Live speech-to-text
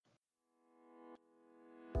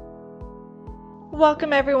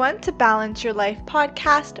Welcome everyone to Balance Your Life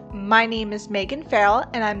podcast. My name is Megan Farrell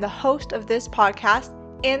and I'm the host of this podcast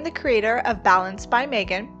and the creator of Balance by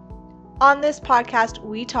Megan. On this podcast,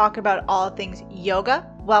 we talk about all things yoga,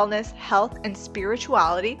 wellness, health, and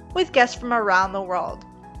spirituality with guests from around the world.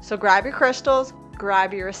 So grab your crystals,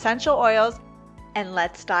 grab your essential oils, and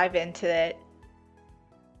let's dive into it.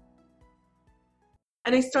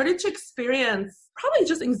 And I started to experience probably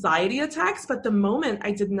just anxiety attacks, but the moment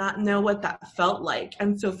I did not know what that felt like.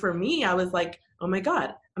 And so for me, I was like, oh my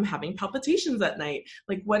God, I'm having palpitations at night.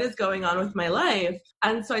 Like, what is going on with my life?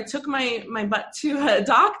 And so I took my butt to a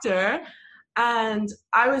doctor, and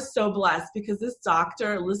I was so blessed because this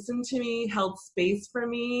doctor listened to me, held space for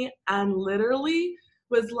me, and literally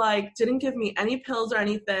was like, didn't give me any pills or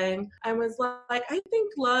anything. I was like, I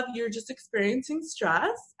think, love, you're just experiencing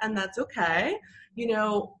stress, and that's okay.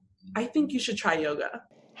 I think you should try yoga.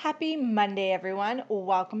 Happy Monday, everyone.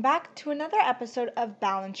 Welcome back to another episode of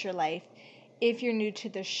Balance Your Life. If you're new to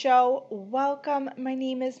the show, welcome. My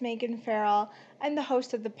name is Megan Farrell. I'm the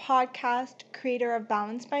host of the podcast, creator of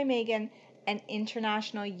Balance by Megan, an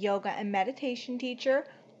international yoga and meditation teacher,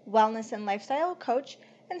 wellness and lifestyle coach,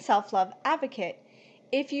 and self-love advocate.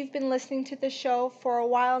 If you've been listening to the show for a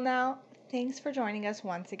while now, thanks for joining us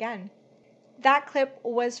once again. That clip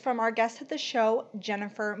was from our guest of the show,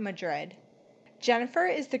 Jennifer Madrid. Jennifer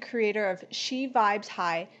is the creator of She Vibes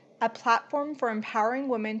High, a platform for empowering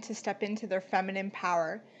women to step into their feminine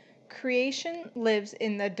power. Creation lives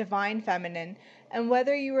in the divine feminine, and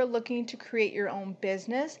whether you are looking to create your own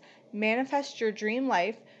business, manifest your dream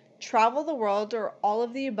life, travel the world, or all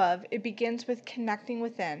of the above, it begins with connecting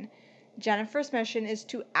within. Jennifer's mission is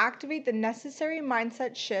to activate the necessary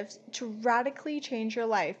mindset shifts to radically change your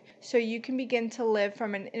life so you can begin to live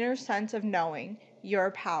from an inner sense of knowing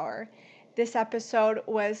your power. This episode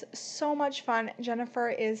was so much fun. Jennifer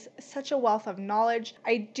is such a wealth of knowledge.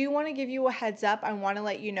 I do want to give you a heads up. I want to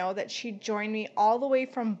let you know that she joined me all the way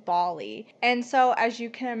from Bali. And so as you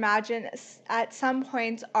can imagine, at some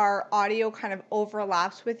points our audio kind of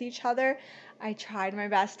overlaps with each other. I tried my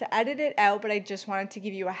best to edit it out, but I just wanted to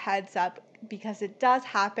give you a heads up because it does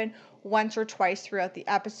happen once or twice throughout the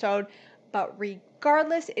episode. But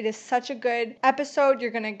regardless, it is such a good episode.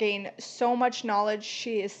 You're going to gain so much knowledge.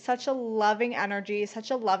 She is such a loving energy,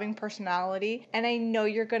 such a loving personality, and I know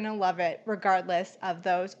you're going to love it regardless of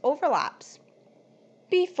those overlaps.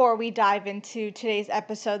 Before we dive into today's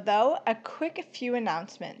episode, though, a quick few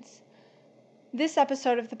announcements. This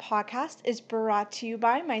episode of the podcast is brought to you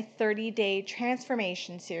by my 30-day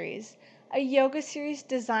transformation series, a yoga series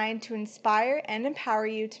designed to inspire and empower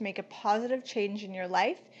you to make a positive change in your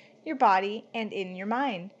life, your body, and in your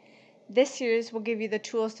mind. This series will give you the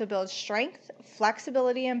tools to build strength,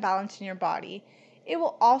 flexibility, and balance in your body. It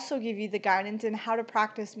will also give you the guidance in how to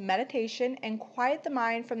practice meditation and quiet the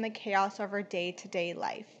mind from the chaos of our day-to-day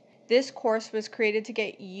life. This course was created to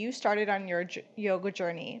get you started on your yoga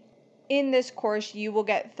journey. In this course, you will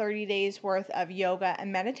get 30 days worth of yoga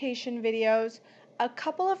and meditation videos, a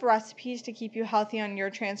couple of recipes to keep you healthy on your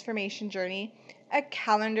transformation journey, a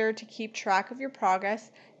calendar to keep track of your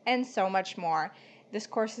progress, and so much more. This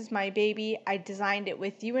course is my baby. I designed it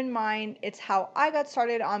with you in mind. It's how I got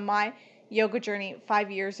started on my yoga journey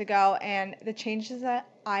 5 years ago, and the changes that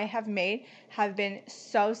I have made have been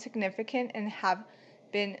so significant and have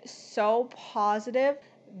been so positive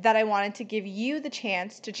that I wanted to give you the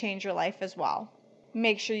chance to change your life as well.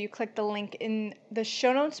 Make sure you click the link in the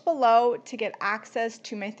show notes below to get access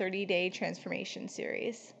to my 30-day transformation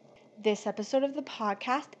series. This episode of the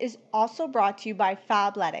podcast is also brought to you by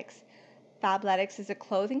Fabletics. Fabletics is a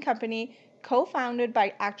clothing company co-founded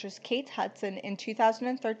by actress Kate Hudson in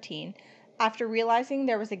 2013 after realizing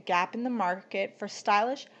there was a gap in the market for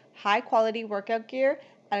stylish, high-quality workout gear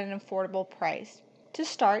at an affordable price. To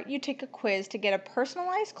start, you take a quiz to get a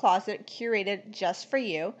personalized closet curated just for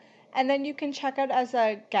you, and then you can check out as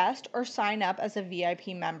a guest or sign up as a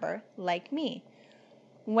VIP member, like me.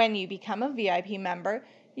 When you become a VIP member,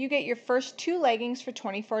 you get your first 2 leggings for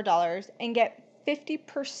 $24 and get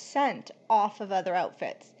 50% off of other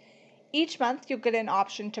outfits. Each month, you'll get an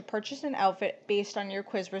option to purchase an outfit based on your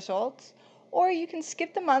quiz results, or you can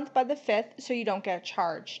skip the month by the 5th so you don't get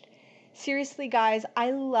charged. Seriously, guys,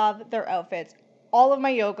 I love their outfits. All of my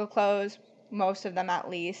yoga clothes, most of them at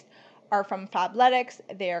least, are from Fabletics.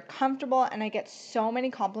 They are comfortable and I get so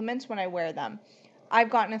many compliments when I wear them. I've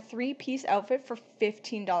gotten a 3-piece outfit for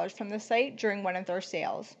 $15 from the site during one of their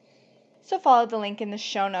sales. So follow the link in the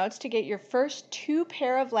show notes to get your first 2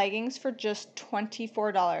 pair of leggings for just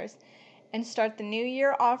 $24 and start the new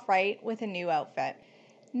year off right with a new outfit.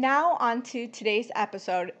 Now, on to today's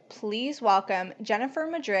episode. Please welcome Jennifer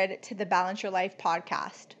Madrid to the Balance Your Life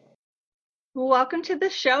podcast. Welcome to the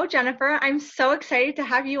show, Jennifer. I'm so excited to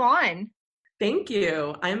have you on. Thank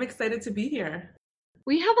you. I'm excited to be here.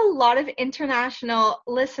 We have a lot of international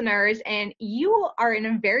listeners, and you are in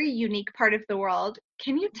a very unique part of the world.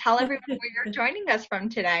 Can you tell everyone where you're joining us from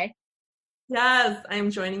today? Yes,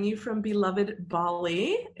 I'm joining you from beloved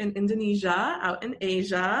Bali in Indonesia, out in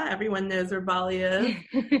Asia. Everyone knows where Bali is.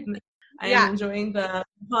 I am enjoying the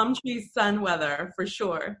palm tree sun weather for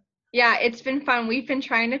sure. Yeah, it's been fun. We've been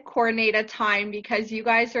trying to coordinate a time because you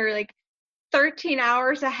guys are like 13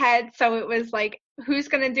 hours ahead. So it was like, who's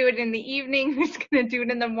going to do it in the evening? Who's going to do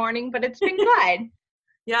it in the morning? But it's been good.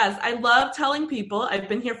 Yes, I love telling people, I've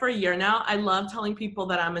been here for a year now. I love telling people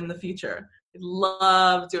that I'm in the future. I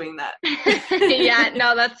love doing that. Yeah,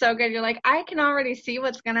 no, that's so good. You're like, I can already see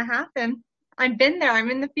what's going to happen. I've been there.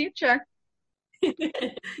 I'm in the future.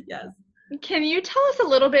 Yes. Can you tell us a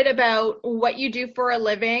little bit about what you do for a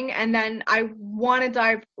living? And then I want to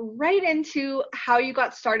dive right into how you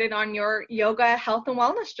got started on your yoga, health, and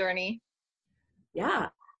wellness journey. Yeah,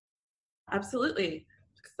 absolutely.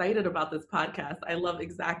 Excited about this podcast. I love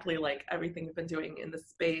exactly like everything you've been doing in the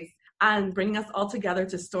space and bringing us all together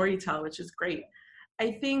to storytell, which is great.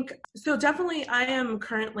 I think, so definitely I am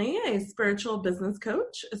currently a spiritual business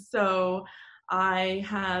coach. So I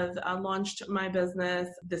have launched my business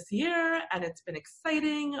this year, and it's been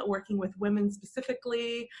exciting working with women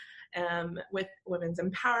specifically, with women's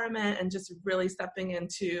empowerment and just really stepping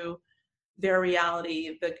into their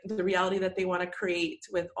reality, the reality that they want to create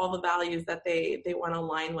with all the values that they want to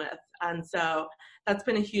align with. And so that's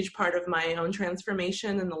been a huge part of my own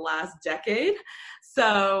transformation in the last decade.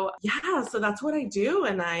 So yeah, so that's what I do.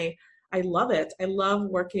 And I love it. I love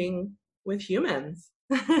working with humans.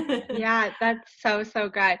 Yeah, that's so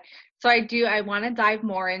good. So I want to dive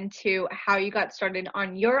more into how you got started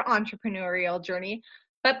on your entrepreneurial journey.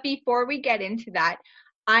 But before we get into that,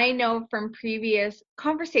 I know from previous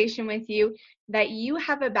conversation with you that you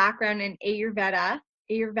have a background in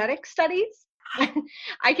Ayurvedic studies.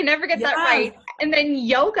 I can never get that right. And then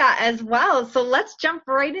yoga as well. So let's jump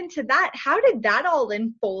right into that. How did that all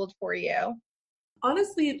unfold for you?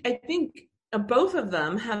 Honestly, I think both of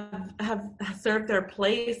them have served their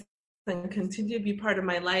place and continue to be part of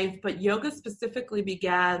my life. But yoga specifically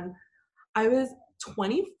began, I was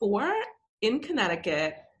 24 in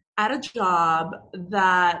Connecticut at a job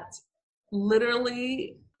that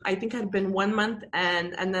literally, I think had been 1 month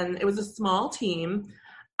and then it was a small team,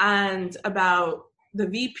 and about the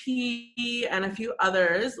VP and a few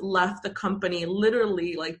others left the company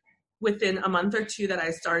literally like within a month or two that I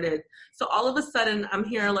started. So all of a sudden I'm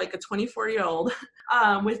here like a 24-year-old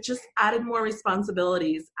with just added more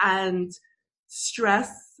responsibilities and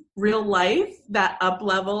stress, real life, that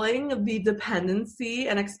up-leveling, the dependency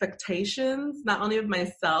and expectations, not only of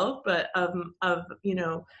myself, but of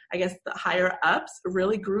I guess the higher ups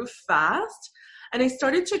really grew fast. And I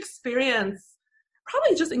started to experience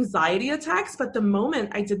probably just anxiety attacks, but the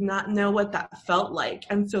moment I did not know what that felt like.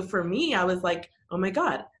 And so for me, I was like, oh my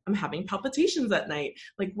God, I'm having palpitations at night.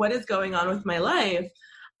 Like, what is going on with my life?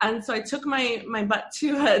 And so I took my butt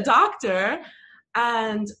to a doctor,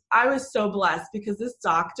 and I was so blessed because this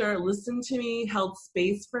doctor listened to me, held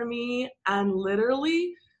space for me, and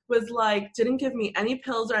literally was like, didn't give me any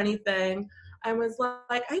pills or anything. I was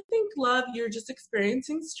like, I think, love, you're just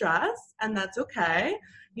experiencing stress, and that's okay.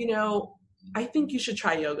 I think you should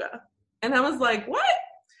try yoga. And I was like, what?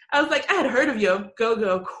 I was like, I had heard of yoga,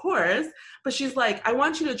 of course, but she's like, I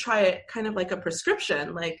want you to try it kind of like a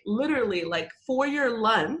prescription, like literally like for your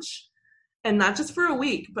lunch, and not just for a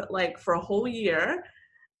week, but like for a whole year,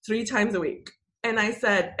 3 times a week. And I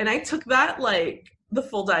said, and I took that like the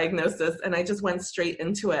full diagnosis, and I just went straight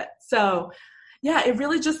into it. So yeah, it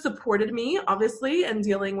really just supported me, obviously, and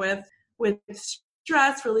dealing with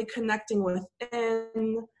stress, really connecting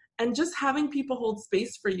within, and just having people hold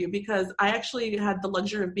space for you, because I actually had the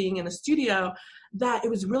luxury of being in a studio that it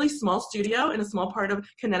was really small studio in a small part of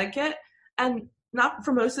Connecticut. And not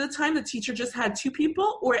for most of the time, the teacher just had 2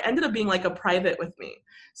 people, or it ended up being like a private with me.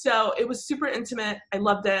 So it was super intimate. I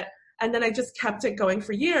loved it. And then I just kept it going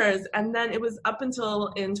for years. And then it was up until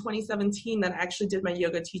in 2017 that I actually did my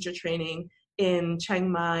yoga teacher training in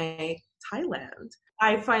Chiang Mai, Thailand.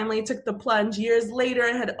 I finally took the plunge years later.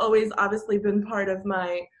 It had always obviously been part of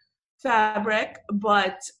my fabric,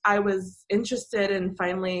 but I was interested in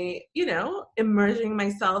finally, immersing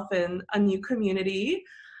myself in a new community.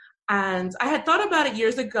 And I had thought about it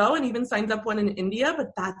years ago and even signed up one in India,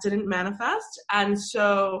 but that didn't manifest. And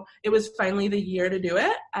so it was finally the year to do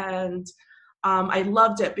it. And I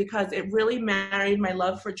loved it because it really married my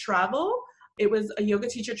love for travel. It was a yoga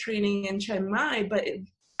teacher training in Chiang Mai, but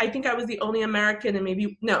I think I was the only American,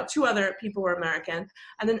 and two other people were American,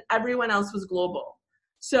 and then everyone else was global.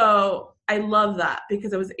 So I love that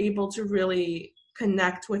because I was able to really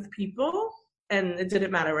connect with people, and it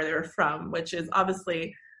didn't matter where they were from, which is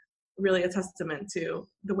obviously really a testament to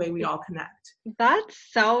the way we all connect. That's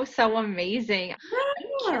so amazing. I'm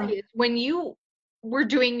Yeah. curious, when you were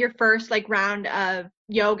doing your first like round of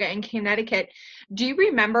yoga in Connecticut, do you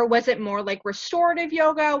remember, was it more like restorative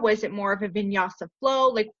yoga? Was it more of a vinyasa flow?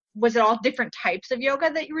 Like, was it all different types of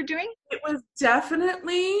yoga that you were doing? It was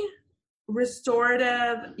definitely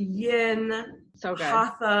restorative, yin, So good.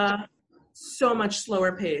 hatha, so much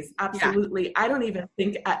slower pace. Absolutely. Yeah. I don't even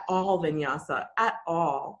think at all vinyasa, at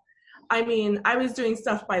all. I mean, I was doing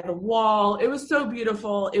stuff by the wall. It was so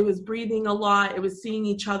beautiful. It was breathing a lot. It was seeing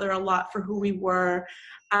each other a lot for who we were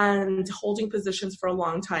and holding positions for a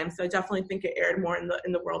long time. So I definitely think it aired more in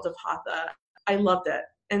the world of hatha. I loved it.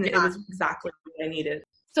 And it was exactly what I needed.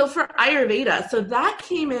 So for Ayurveda, so that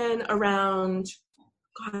came in around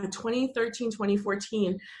 2013,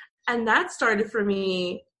 2014. And that started for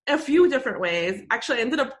me a few different ways. Actually, I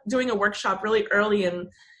ended up doing a workshop really early in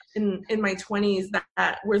my 20s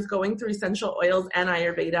that was going through essential oils and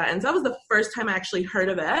Ayurveda. And so that was the first time I actually heard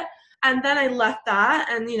of it. And then I left that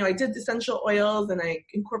and, I did essential oils and I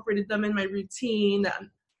incorporated them in my routine.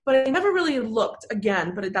 But I never really looked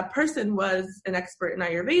again. But that person was an expert in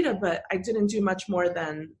Ayurveda, but I didn't do much more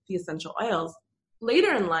than the essential oils.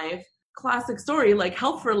 Later in life, classic story, like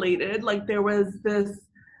health related, like there was this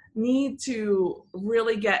need to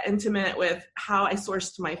really get intimate with how I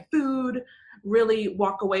sourced my food, really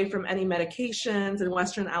walk away from any medications and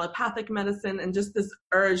Western allopathic medicine, and just this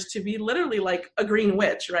urge to be literally like a green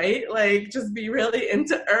witch, right? Like just be really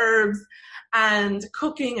into herbs and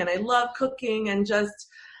cooking. And I love cooking and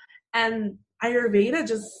Ayurveda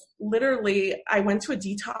just literally, I went to a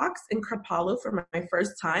detox in Kripalu for my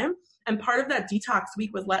first time. And part of that detox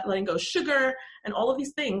week was letting go sugar and all of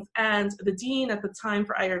these things. And the dean at the time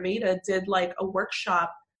for Ayurveda did like a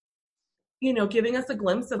workshop, giving us a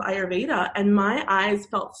glimpse of Ayurveda. And my eyes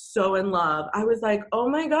felt so in love. I was like, oh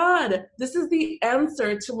my God, this is the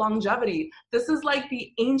answer to longevity. This is like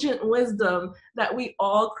the ancient wisdom that we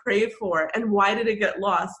all crave for. And why did it get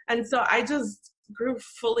lost? And so I just grew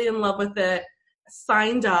fully in love with it,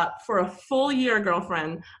 signed up for a full year,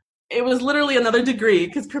 girlfriend. It was literally another degree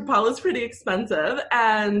because Kripalu is pretty expensive.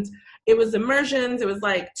 And it was immersions. It was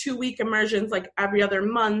like 2-week immersions, like every other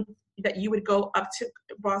month that you would go up to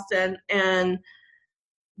Boston and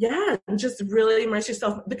just really immerse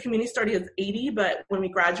yourself. The community started as 80, but when we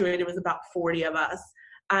graduated, it was about 40 of us.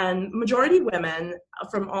 And majority women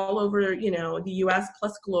from all over, the US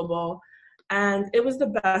plus global. And it was the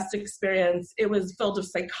best experience. It was filled with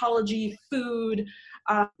psychology, food,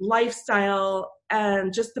 lifestyle,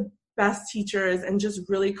 and just the best teachers, and just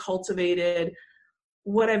really cultivated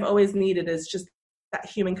what I've always needed, is just that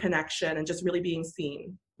human connection and just really being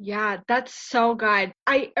seen. Yeah, that's so good.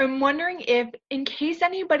 I am wondering if, in case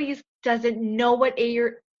anybody doesn't know what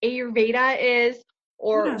Ayurveda is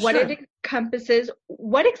or what it encompasses,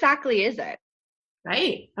 what exactly is it?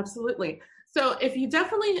 Right, absolutely. So if you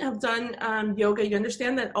definitely have done yoga, you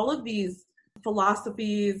understand that all of these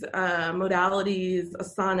philosophies, modalities,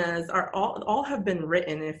 asanas are all have been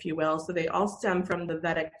written, if you will. So they all stem from the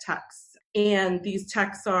Vedic texts. And these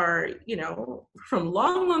texts are, from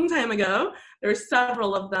long, long time ago. There are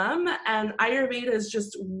several of them. And Ayurveda is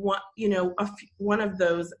just one of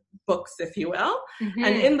those books, if you will. Mm-hmm.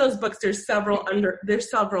 And in those books, there's several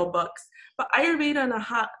books. But Ayurveda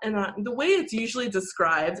the way it's usually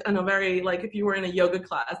described, and a very, like if you were in a yoga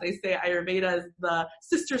class, they say Ayurveda is the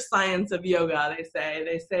sister science of yoga. They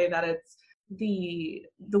say that it's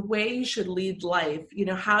the way you should lead life,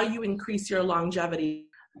 how you increase your longevity.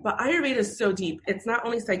 But Ayurveda is so deep. It's not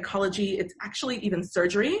only psychology, it's actually even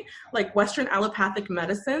surgery. Like Western allopathic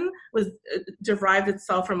medicine derived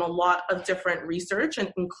itself from a lot of different research,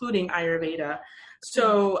 and including Ayurveda.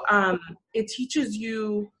 So it teaches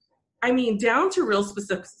you, down to real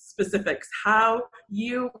specifics, how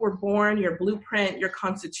you were born, your blueprint, your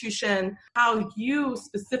constitution, how you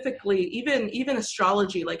specifically, even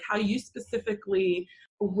astrology, like how you specifically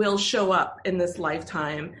will show up in this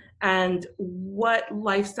lifetime, and what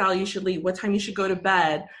lifestyle you should lead, what time you should go to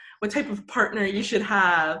bed, what type of partner you should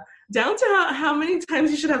have, down to how many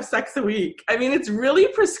times you should have sex a week. It's really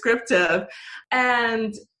prescriptive.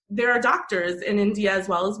 And there are doctors in India as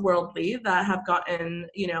well as worldly that have gotten,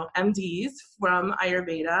 MDs from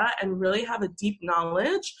Ayurveda and really have a deep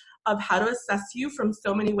knowledge of how to assess you from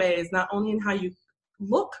so many ways, not only in how you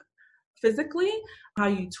look physically, how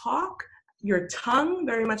you talk, your tongue,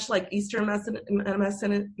 very much like Eastern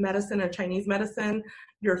medicine or Chinese medicine.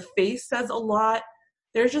 Your face says a lot.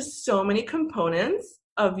 There's just so many components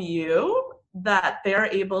of you that they're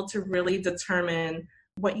able to really determine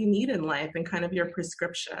what you need in life and kind of your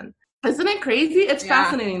prescription. Isn't it crazy? It's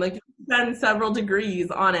fascinating. Like, you've done several degrees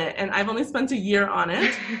on it, and I've only spent a year on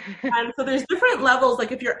it. And so there's different levels.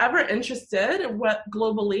 Like, if you're ever interested in what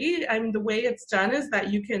globally, the way it's done is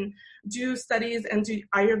that you can do studies and do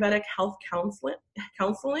Ayurvedic health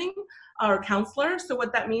counseling or counselor. So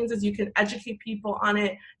what that means is you can educate people on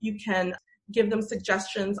it. You can give them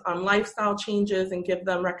suggestions on lifestyle changes and give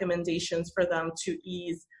them recommendations for them to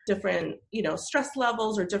ease different, stress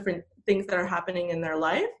levels or different things that are happening in their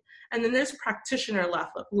life. And then there's practitioner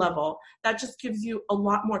level that just gives you a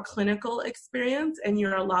lot more clinical experience, and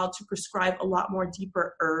you're allowed to prescribe a lot more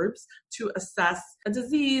deeper herbs to assess a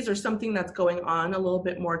disease or something that's going on a little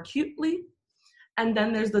bit more acutely. And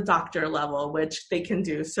then there's the doctor level, which they can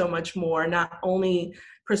do so much more, not only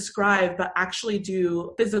prescribe, but actually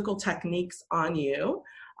do physical techniques on you.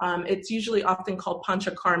 It's usually often called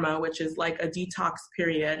panchakarma, which is like a detox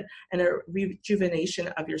period and a rejuvenation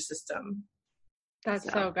of your system. That's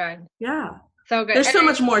so good. Yeah. So good. There's so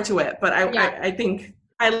much more to it, but I think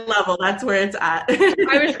high level, that's where it's at.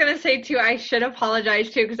 I was going to say too, I should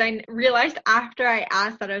apologize too, because I realized after I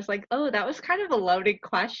asked that, I was like, oh, that was kind of a loaded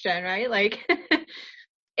question, right? Like,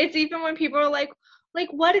 it's even when people are like,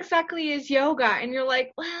 what exactly is yoga? And you're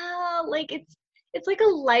like, well, like it's like a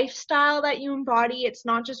lifestyle that you embody. It's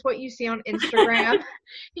not just what you see on Instagram.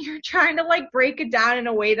 You're trying to like break it down in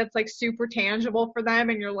a way that's like super tangible for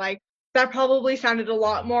them. And you're like, that probably sounded a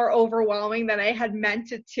lot more overwhelming than I had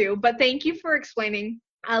meant it to. But thank you for explaining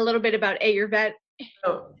a little bit about Ayurveda.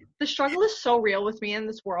 Oh. The struggle is so real with me in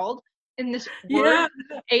this world, in this word,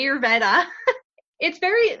 Ayurveda. It's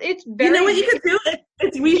very. You know what you could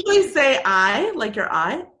do? We usually say I, like your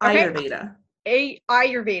eye, okay. Ayurveda.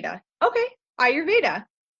 Ayurveda. Okay, Ayurveda.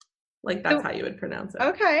 Like that's how you would pronounce it.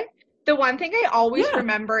 Okay. The one thing I always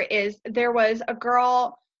remember is there was a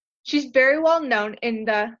girl, she's very well known in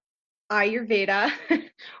the Ayurveda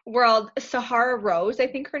world, Sahara Rose, I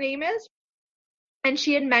think her name is. And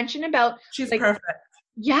she had mentioned about... She's perfect.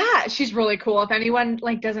 Yeah, she's really cool. If anyone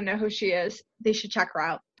doesn't know who she is, they should check her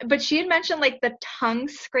out. But she had mentioned the tongue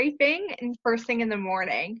scraping and first thing in the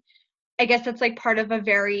morning. I guess that's part of a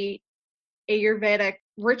very Ayurvedic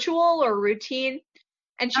ritual or routine.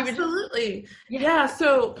 And she Absolutely. Yeah,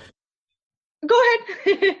 so... Go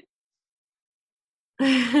ahead.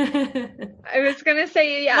 I was gonna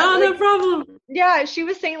say, no problem. Yeah, she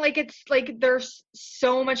was saying it's there's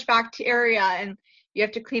so much bacteria and you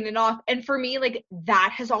have to clean it off. And for me,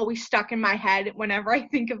 that has always stuck in my head whenever I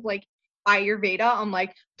think of Ayurveda. I'm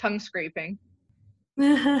tongue scraping.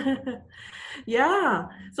 Yeah.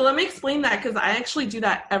 So let me explain that, because I actually do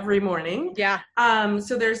that every morning. Yeah.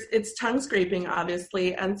 So it's tongue scraping,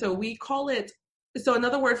 obviously, and so we call it. So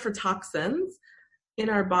another word for toxins in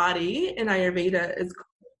our body in Ayurveda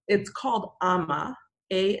it's called ama,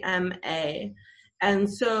 A-M-A.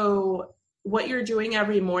 And so what you're doing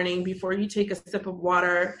every morning before you take a sip of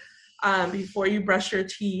water, before you brush your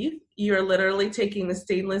teeth, you're literally taking the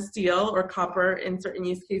stainless steel or copper in certain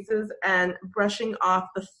use cases and brushing off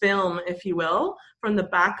the film, if you will, from the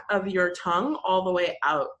back of your tongue all the way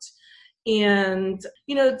out. And,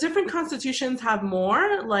 different constitutions have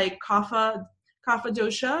more, like kapha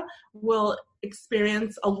dosha will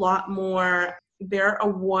experience a lot more. They're a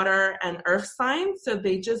water and earth sign, so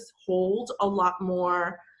they just hold a lot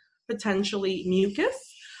more potentially mucus.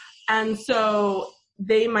 And so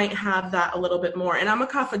they might have that a little bit more. And I'm a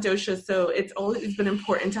kapha dosha, so it's always been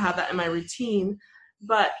important to have that in my routine.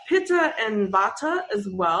 But pitta and vata as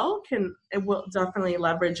well it will definitely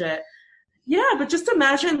leverage it. Yeah, but just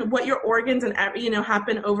imagine what your organs and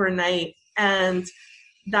happen overnight, and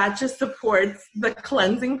that just supports the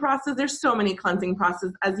cleansing process. There's so many cleansing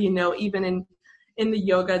processes, as you know, even in the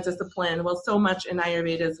yoga discipline. Well, so much in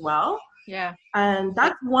Ayurveda as well. Yeah. And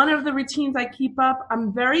that's one of the routines I keep up.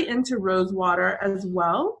 I'm very into rose water as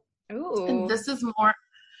well. Ooh. And this is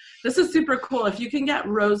super cool. If you can get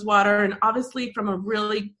rose water, and obviously from a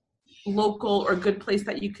really local or good place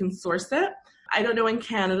that you can source it. I don't know in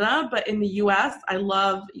Canada, but in the US, I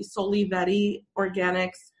love Soli Veti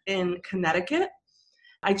Organics in Connecticut.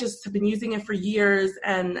 I just have been using it for years,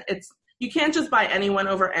 and you can't just buy anyone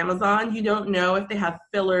over Amazon. You don't know if they have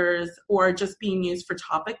fillers or just being used for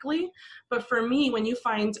topically. But for me, when you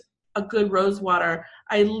find a good rose water,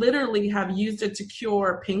 I literally have used it to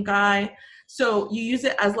cure pink eye. So you use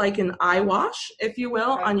it as an eye wash, if you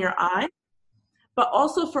will, on your eye. but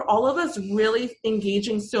also for all of us really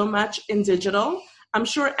engaging so much in digital. I'm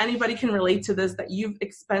sure anybody can relate to this, that you've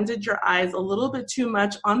expended your eyes a little bit too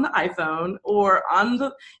much on the iPhone or on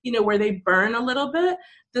the, where they burn a little bit.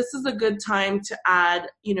 This is a good time to add,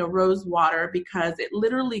 rose water, because it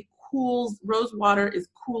literally cools. Rose water is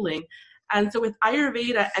cooling. And so with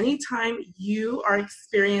Ayurveda, anytime you are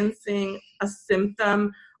experiencing a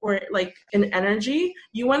symptom or like an energy,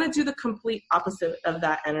 you want to do the complete opposite of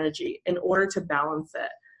that energy in order to balance it.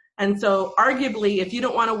 And so arguably, if you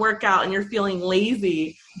don't want to work out and you're feeling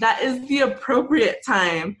lazy, that is the appropriate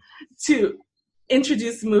time to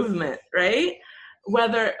introduce movement, right?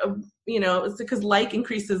 Whether, it's because like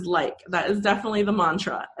increases like. That is definitely the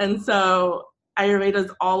mantra. And so Ayurveda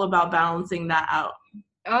is all about balancing that out.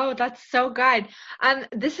 Oh, that's so good.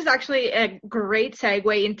 This is actually a great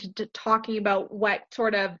segue into talking about what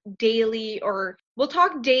sort of daily, or we'll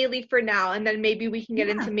talk daily for now, and then maybe we can get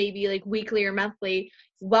into maybe like weekly or monthly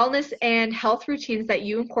wellness and health routines that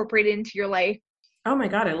you incorporate into your life. Oh my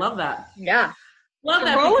God, I love that. Yeah. Love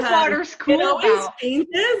that. Rose water's cool. It always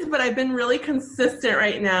changes, but I've been really consistent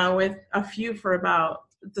right now with a few for about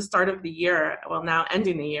the start of the year. Well, now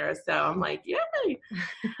ending the year. So I'm like, yay.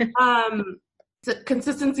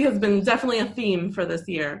 Consistency has been definitely a theme for this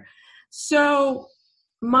year. So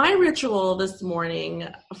my ritual this morning,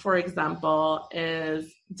 for example,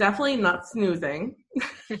 is definitely not snoozing.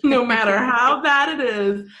 No matter how bad it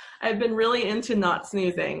is, I've been really into not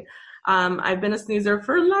snoozing. I've been a snoozer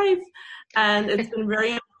for life, and it's been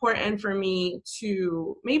very important for me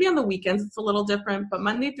to, maybe on the weekends it's a little different, but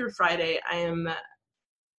Monday through Friday I am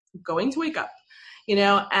going to wake up.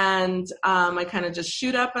 And I kind of just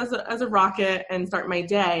shoot up as a rocket and start my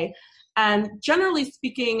day. And generally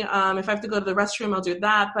speaking, if I have to go to the restroom, I'll do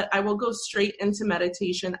that, but I will go straight into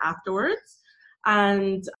meditation afterwards.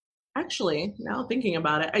 And actually, now thinking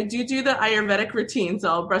about it, I do the Ayurvedic routine, so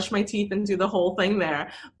I'll brush my teeth and do the whole thing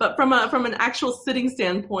there. But from an actual sitting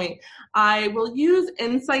standpoint, I will use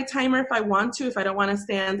Insight Timer if I want to, if I don't want to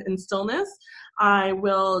stand in stillness. I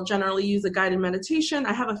will generally use a guided meditation.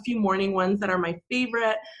 I have a few morning ones that are my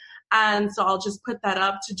favorite. And so I'll just put that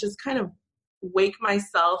up to just kind of wake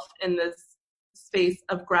myself in this space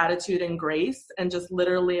of gratitude and grace, and just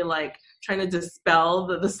literally like trying to dispel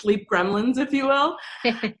the sleep gremlins, if you will.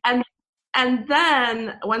 And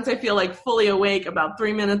then once I feel like fully awake, about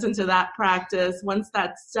 3 minutes into that practice, once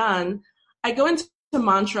that's done, I go into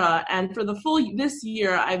mantra. And for this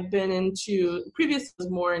year, I've been into, previously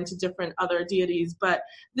more into different other deities, but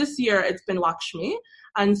this year it's been Lakshmi.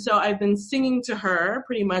 And so I've been singing to her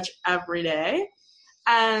pretty much every day.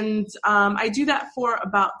 And I do that for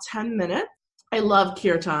about 10 minutes. I love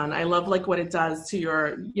kirtan. I love like what it does to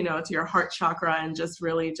your, to your heart chakra, and just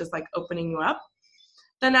really just like opening you up.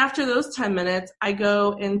 Then after those 10 minutes, I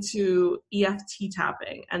go into EFT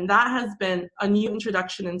tapping. And that has been a new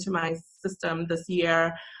introduction into my system this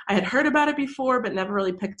year. I had heard about it before, but never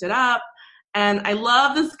really picked it up. And I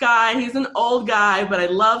love this guy. He's an old guy, but I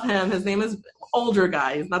love him. His name is older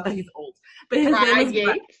guy. It's not that he's old, but his name is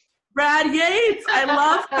Yates. Brad Yates. I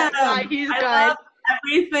love him. Yeah, he's good. I love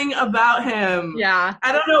everything about him. Yeah.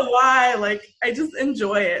 I don't know why. Like, I just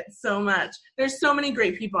enjoy it so much. There's so many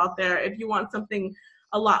great people out there. If you want something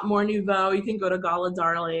a lot more nouveau, you can go to Gala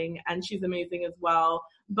Darling, and she's amazing as well.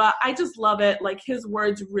 But I just love it. Like, his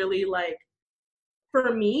words really, like,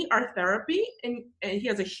 for me, are therapy. And he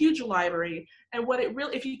has a huge library. And what it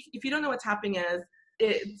really, if you don't know what tapping is,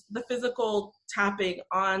 it's the physical tapping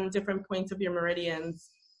on different points of your meridians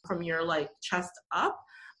from your like chest up.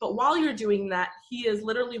 But while you're doing that, he is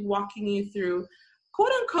literally walking you through,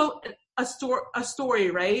 quote unquote, a story,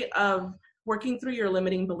 right, of working through your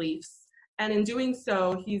limiting beliefs. And in doing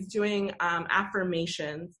so, he's doing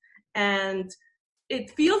affirmations. And it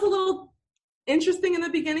feels a little interesting in the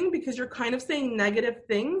beginning because you're kind of saying negative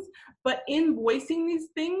things. But in voicing these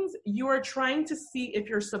things, you are trying to see if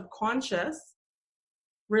your subconscious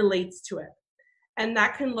relates to it. And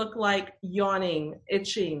that can look like yawning,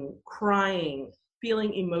 itching, crying,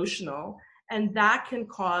 feeling emotional. And that can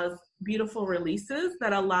cause beautiful releases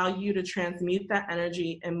that allow you to transmute that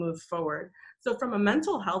energy and move forward. So from a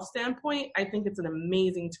mental health standpoint, I think it's an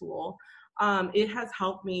amazing tool. It has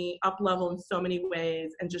helped me up level in so many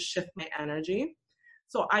ways and just shift my energy.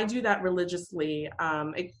 So I do that religiously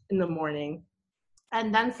in the morning.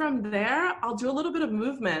 And then from there, I'll do a little bit of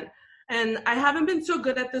movement. And I haven't been so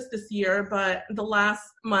good at this year, but the last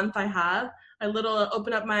month I have. I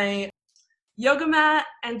open up my yoga mat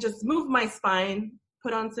and just move my spine,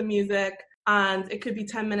 put on some music, and it could be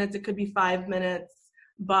 10 minutes, it could be 5 minutes.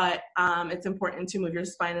 But it's important to move your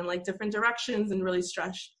spine in like different directions and really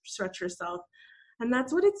stretch yourself. And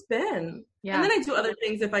that's what it's been. Yeah. And then I do other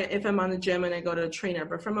things if I'm on the gym and I go to a trainer.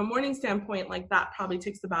 But from a morning standpoint, like that probably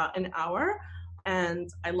takes about an hour, and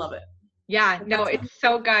I love it. Yeah, no, it's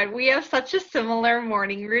so good. We have such a similar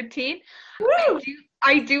morning routine.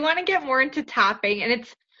 I do want to get more into tapping, and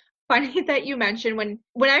it's funny that you mentioned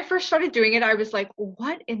when I first started doing it, I was like,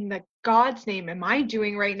 what in the God's name am I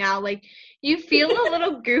doing right now? Like, you feel a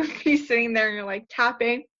little goofy sitting there and you're like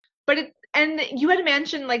tapping. And you had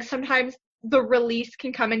mentioned like sometimes the release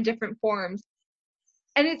can come in different forms.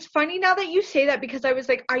 And it's funny now that you say that, because I was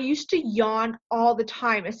like, I used to yawn all the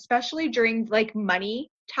time, especially during like money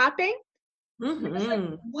tapping. Mm-hmm. I was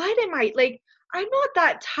like, what am I like? I'm not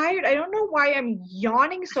that tired. I don't know why I'm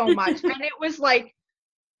yawning so much. And it was like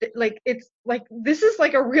it's like this is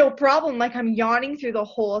like a real problem. Like I'm yawning through the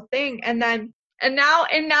whole thing. And now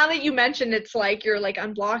that you mentioned it's like you're like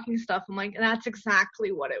unblocking stuff, I'm like, that's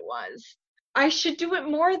exactly what it was. I should do it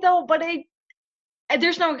more though, but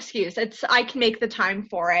there's no excuse. I can make the time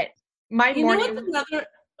for it.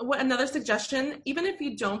 Another suggestion, even if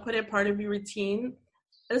you don't put it part of your routine,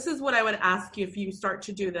 this is what I would ask you if you start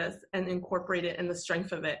to do this and incorporate it in the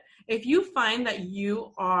strength of it. If you find that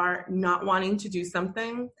you are not wanting to do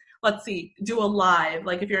something, let's see, do a live,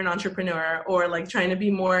 like if you're an entrepreneur, or like trying to be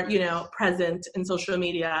more, present in social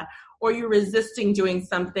media, or you're resisting doing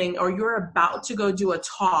something, or you're about to go do a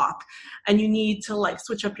talk and you need to like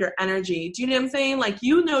switch up your energy. Do you know what I'm saying? Like,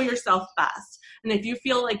 you know yourself best. And if you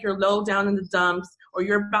feel like you're low down in the dumps, or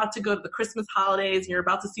you're about to go to the Christmas holidays and you're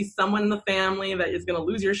about to see someone in the family that is going to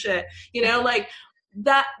lose your shit, like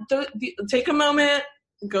that, take a moment,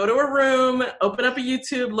 go to a room, open up a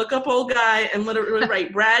YouTube, look up old guy and literally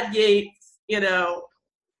write Brad Yates,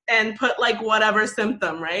 and put like whatever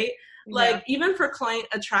symptom, right? Yeah. Like even for client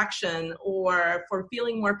attraction or for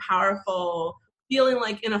feeling more powerful, feeling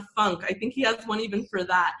like in a funk, I think he has one even for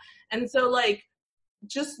that. And so like,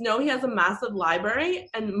 just know he has a massive library,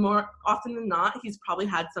 and more often than not, he's probably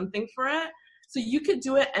had something for it. So you could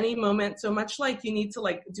do it any moment. So much like you need to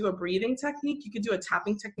like do a breathing technique, you could do a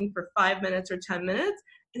tapping technique for 5 minutes or 10 minutes.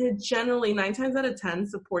 And it generally 9 times out of 10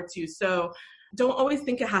 supports you. So don't always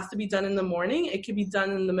think it has to be done in the morning. It could be done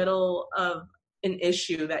in the middle of an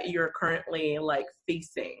issue that you're currently like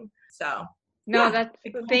facing. So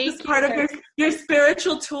that's part of your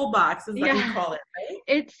spiritual toolbox, is that you call it, right?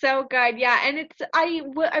 It's so good. Yeah. And I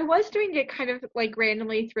was doing it kind of like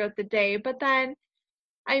randomly throughout the day, but then,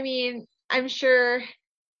 I mean, I'm sure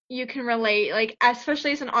you can relate, like,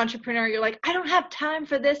 especially as an entrepreneur, you're like, I don't have time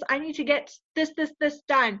for this. I need to get this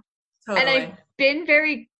done. Totally. And I've been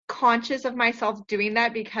very conscious of myself doing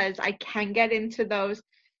that, because I can get into those,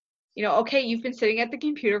 okay, you've been sitting at the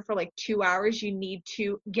computer for like 2 hours, you need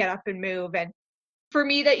to get up and move. And for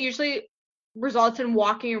me, that usually results in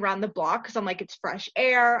walking around the block, because I'm like, it's fresh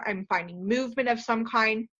air, I'm finding movement of some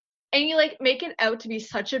kind. And you like make it out to be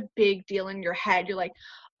such a big deal in your head. You're like,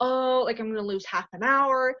 oh, like I'm going to lose half an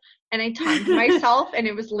hour. And I timed myself, and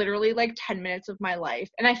it was literally like 10 minutes of my life.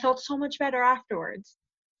 And I felt so much better afterwards.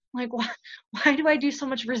 Like, why do I do so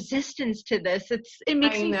much resistance to this? It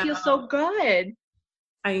makes me feel so good.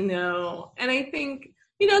 I know. And I think,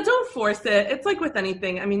 don't force it. It's like with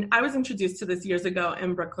anything. I mean, I was introduced to this years ago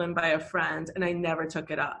in Brooklyn by a friend, and I never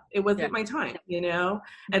took it up. It wasn't my time,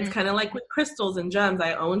 Mm-hmm. It's kind of like with crystals and gems.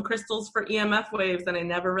 I owned crystals for EMF waves, and I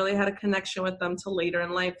never really had a connection with them till later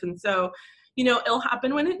in life. And so, it'll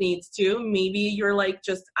happen when it needs to. Maybe you're like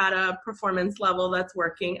just at a performance level that's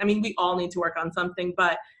working. I mean, we all need to work on something,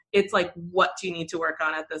 but it's like, what do you need to work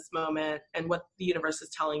on at this moment, and what the universe is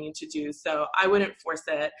telling you to do. So I wouldn't force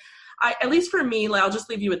it. At least for me, like, I'll just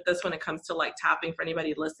leave you with this when it comes to like tapping for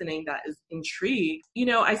anybody listening that is intrigued.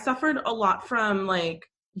 I suffered a lot from like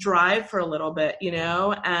drive for a little bit,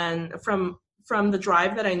 and from the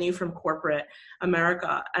drive that I knew from corporate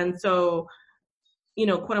America. And so,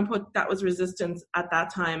 quote unquote, that was resistance at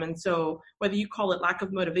that time. And so whether you call it lack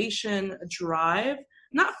of motivation, drive,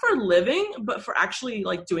 not for living, but for actually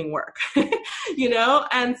like doing work,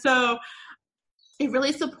 And so it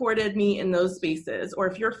really supported me in those spaces. Or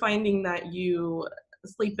if you're finding that you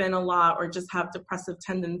sleep in a lot, or just have depressive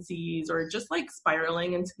tendencies, or just like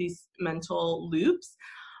spiraling into these mental loops,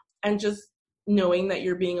 and just knowing that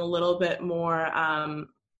you're being a little bit more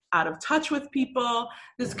out of touch with people,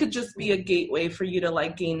 this could just be a gateway for you to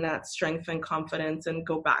like gain that strength and confidence and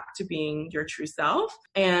go back to being your true self.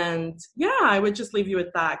 And I would just leave you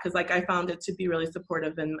with that, because like I found it to be really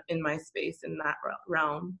supportive in my space in that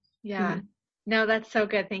realm. Yeah. Mm-hmm. No, that's so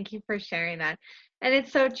good. Thank you for sharing that. And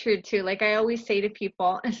it's so true too. Like I always say to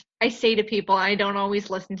people, I don't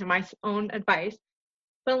always listen to my own advice,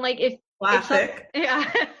 but like if classic,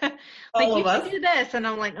 like you should do this, and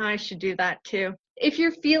I'm like, oh, I should do that too. if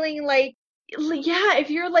you're feeling like, yeah, if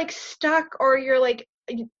you're like stuck or you're like,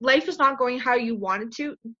 life is not going how you want it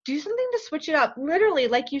to, do something to switch it up. Literally,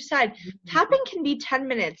 like you said, tapping can be 10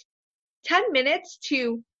 minutes. 10 minutes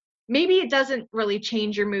to, maybe it doesn't really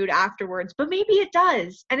change your mood afterwards, but maybe it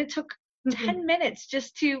does. And it took 10 minutes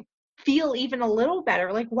just to feel even a little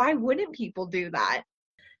better. Like, why wouldn't people do that?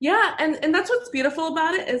 Yeah, and that's what's beautiful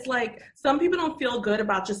about it is like some people don't feel good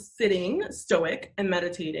about just sitting stoic and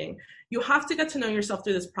meditating. You have to get to know yourself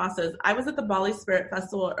through this process. I was at the Bali Spirit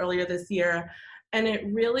Festival earlier this year, and it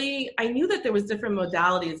really, I knew that there was different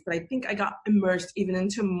modalities, but I think I got immersed even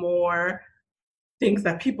into more things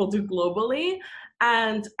that people do globally.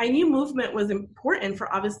 And I knew movement was important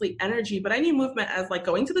for obviously energy, but I knew movement as like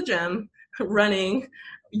going to the gym, running,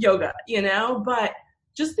 yoga, but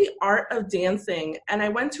just the art of dancing. And I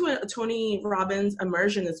went to a Tony Robbins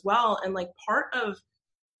immersion as well. And like part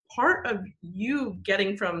of you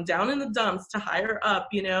getting from down in the dumps to higher up,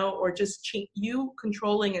 or just you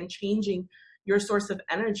controlling and changing your source of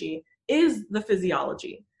energy is the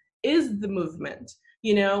physiology, is the movement.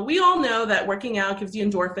 We all know that working out gives you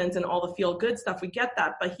endorphins and all the feel good stuff. We get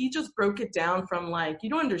that. But he just broke it down from like, you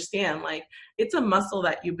don't understand, like it's a muscle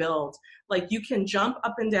that you build. Like you can jump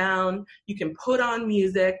up and down. You can put on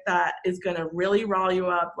music that is going to really rile you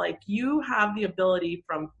up. Like you have the ability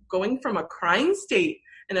from going from a crying state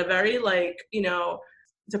in a very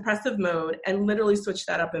depressive mode and literally switch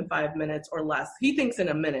that up in 5 minutes or less. He thinks in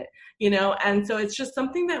a minute, and so it's just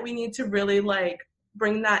something that we need to really like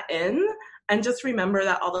bring that in and just remember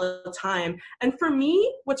that all the time. And for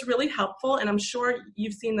me, what's really helpful, and I'm sure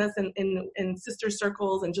you've seen this in sister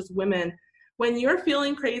circles and just women, when you're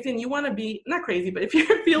feeling crazy and you want to be, not crazy, but if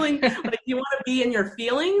you're feeling like you want to be in your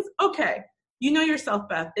feelings, okay, you know yourself,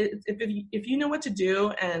 Beth. If you know what to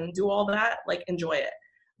do and do all that, like enjoy it.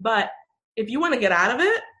 But if you want to get out of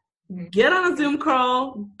it, get on a Zoom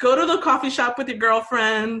call, go to the coffee shop with your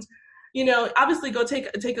girlfriend, obviously go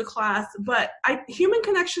take a class, but human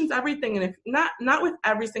connection's everything. And if not with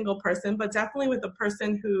every single person, but definitely with a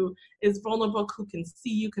person who is vulnerable, who can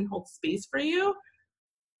see you, can hold space for you,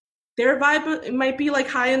 their vibe might be like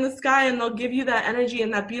high in the sky and they'll give you that energy,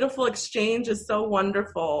 and that beautiful exchange is so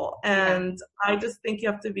wonderful. And I just think you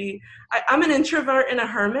have to be, I'm an introvert and a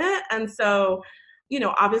hermit. And so,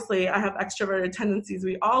 obviously I have extroverted tendencies.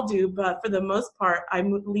 We all do, but for the most part, I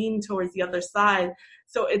lean towards the other side.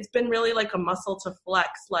 So it's been really like a muscle to flex,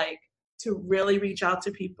 like to really reach out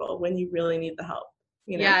to people when you really need the help.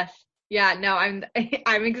 Yes. Yeah, no, I'm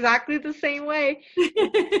exactly the same way.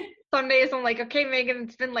 Some days I'm like, okay, Megan,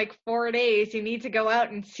 it's been like 4 days. You need to go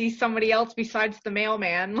out and see somebody else besides the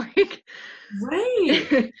mailman. Like,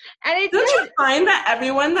 right. And don't you find that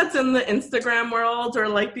everyone that's in the Instagram world or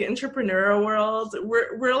like the entrepreneurial world,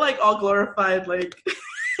 we're like all glorified, like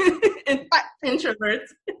introverts.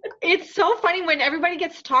 It's so funny when everybody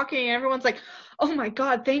gets talking and everyone's like, oh my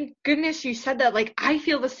God, thank goodness you said that. Like, I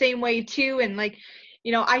feel the same way too. And like,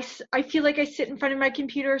 I feel like I sit in front of my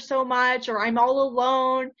computer so much, or I'm all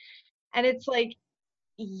alone. And it's like,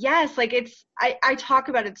 yes, like I talk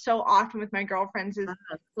about it so often with my girlfriends, is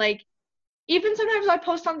like, even sometimes I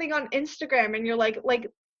post something on Instagram and you're like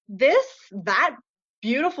that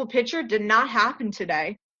beautiful picture did not happen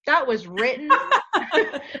today. That was written.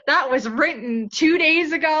 That was written 2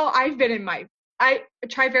 days ago. I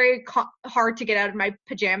try very hard to get out of my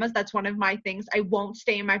pajamas. That's one of my things. I won't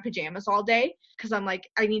stay in my pajamas all day because I'm like,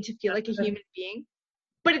 I need to feel like a human being.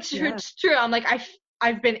 But it's true. I'm like,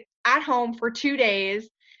 I've been at home for 2 days,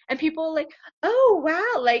 and people are like, oh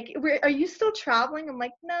wow, like are you still traveling? I'm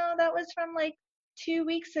like, no, that was from like 2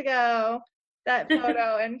 weeks ago, that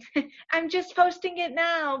photo, and I'm just posting it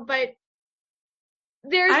now. But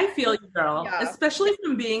I feel you, girl, especially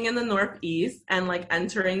from being in the Northeast and like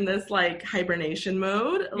entering this like hibernation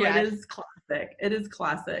mode. It is classic. It is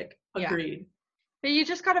classic. Agreed. Yeah. But you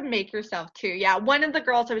just got to make yourself too. Yeah. One of the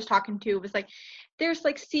girls I was talking to was like, there's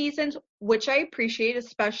like seasons, which I appreciate,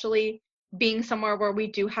 especially being somewhere where we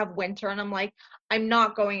do have winter. And I'm like, I'm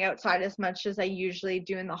not going outside as much as I usually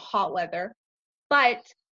do in the hot weather. But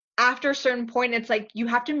after a certain point, it's like you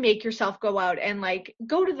have to make yourself go out and like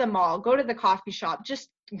go to the mall, go to the coffee shop, just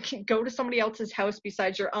go to somebody else's house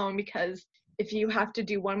besides your own, because if you have to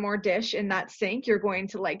do one more dish in that sink, you're going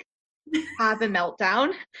to like have a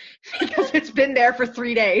meltdown because it's been there for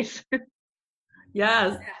 3 days.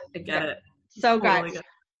 Yes, I get it. So guys,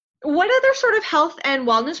 what other sort of health and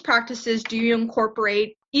wellness practices do you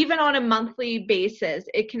incorporate even on a monthly basis?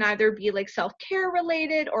 It can either be like self-care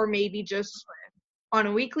related or maybe just on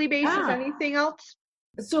a weekly basis. Anything else?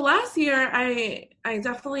 So last year, I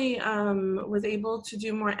definitely was able to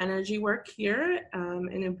do more energy work here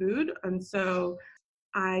in Ubud. And so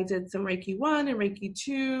I did some Reiki 1 and Reiki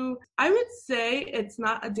 2. I would say it's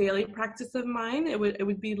not a daily practice of mine. It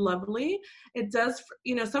would be lovely. It does,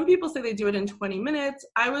 some people say they do it in 20 minutes.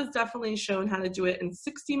 I was definitely shown how to do it in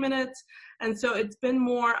 60 minutes. And so it's been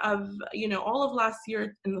more of, all of last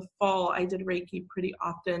year in the fall, I did Reiki pretty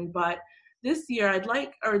often. But this year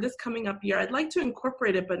this coming up year, I'd like to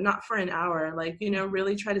incorporate it, but not for an hour.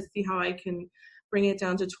 Really try to see how I can bring it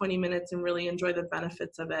down to 20 minutes and really enjoy the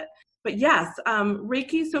benefits of it. But yes,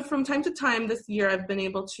 Reiki, so from time to time this year, I've been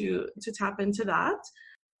able to tap into that.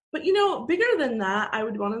 But, bigger than that, I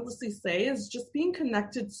would honestly say is just being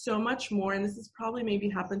connected so much more. And this has probably maybe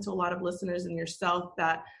happened to a lot of listeners and yourself,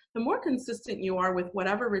 that the more consistent you are with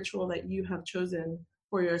whatever ritual that you have chosen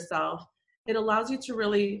for yourself, it allows you to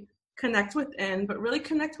really connect within, but really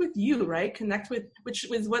connect with you, right? Connect with, which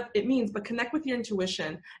is what it means, but connect with your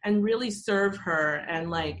intuition and really serve her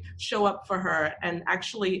and show up for her and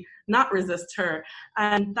actually not resist her.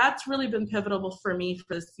 And that's really been pivotal for me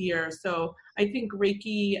for this year. So I think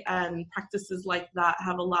Reiki and practices like that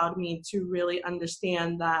have allowed me to really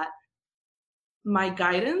understand that my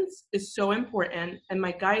guidance is so important and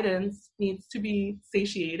my guidance needs to be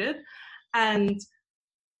satiated. And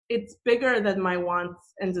it's bigger than my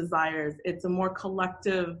wants and desires. It's a more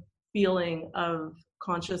collective feeling of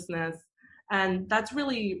consciousness. And that's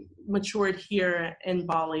really matured here in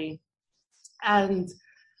Bali. And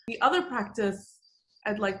the other practice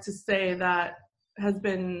I'd like to say that has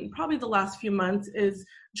been probably the last few months is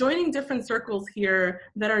joining different circles here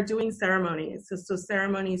that are doing ceremonies. So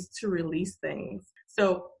ceremonies to release things.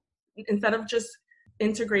 So instead of just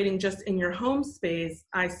integrating just in your home space,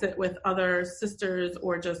 I sit with other sisters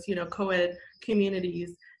or just, co-ed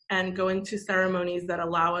communities and go into ceremonies that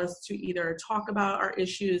allow us to either talk about our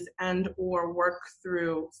issues and or work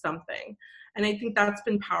through something. And I think that's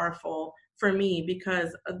been powerful for me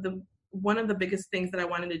because one of the biggest things that I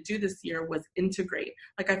wanted to do this year was integrate.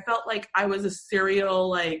 I felt like I was a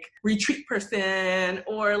serial retreat person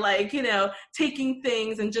or taking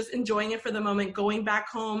things and just enjoying it for the moment, going back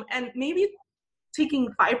home and maybe taking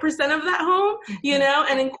 5% of that home,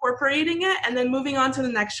 and incorporating it and then moving on to the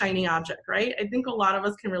next shiny object, right? I think a lot of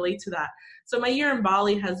us can relate to that. So my year in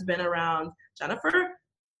Bali has been around, Jennifer,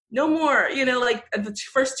 no more, the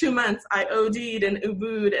first 2 months I OD'd and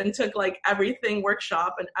Ubud and took everything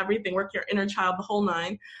workshop and everything, work your inner child, the whole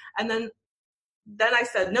nine. And then I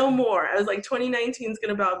said, no more. I was 2019 is going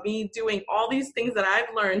to be about me doing all these things that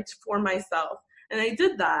I've learned for myself. And I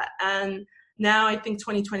did that. And now I think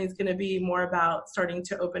 2020 is going to be more about starting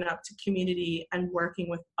to open up to community and working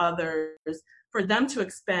with others for them to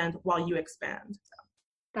expand while you expand.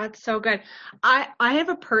 That's so good. I have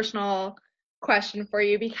a personal question for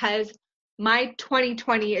you because my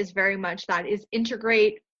 2020 is very much that, is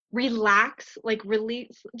integrate, relax,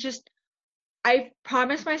 release. Just, I've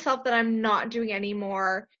promised myself that I'm not doing any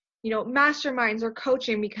more, masterminds or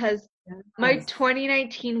coaching because my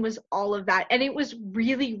 2019 was all of that. And it was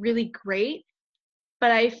really, really great.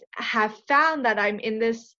 But I have found that I'm in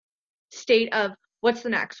this state of what's the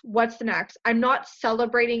next? What's the next? I'm not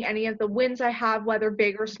celebrating any of the wins I have, whether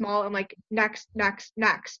big or small. I'm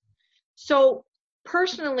next. So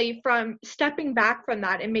personally, from stepping back from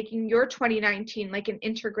that and making your 2019 an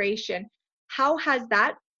integration, how has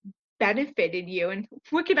that benefited you? And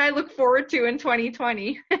what can I look forward to in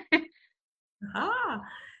 2020?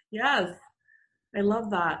 Yes. I love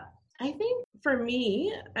that. I think for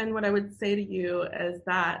me, and what I would say to you is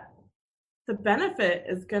that the benefit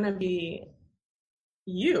is going to be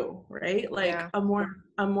you, right? A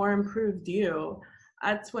more improved you.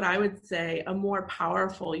 That's what I would say, a more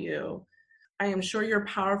powerful you. I am sure you're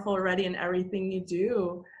powerful already in everything you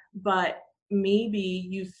do, but maybe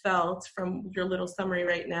you felt from your little summary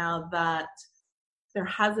right now that there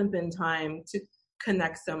hasn't been time to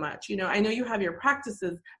connect so much. I know you have your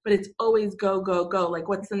practices, but it's always go, go, go.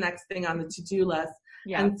 What's the next thing on the to-do list?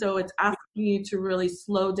 Yeah. And so it's asking you to really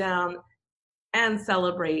slow down and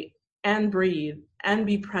celebrate and breathe and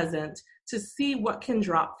be present to see what can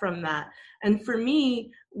drop from that. And for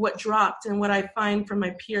me, what dropped and what I find from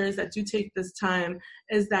my peers that do take this time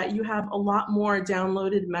is that you have a lot more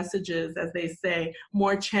downloaded messages, as they say,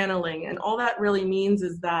 more channeling. And all that really means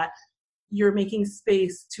is that you're making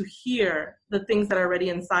space to hear the things that are already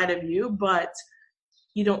inside of you, but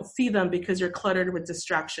you don't see them because you're cluttered with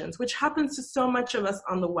distractions, which happens to so much of us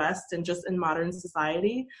on the West and just in modern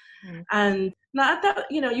society. Mm. And not that,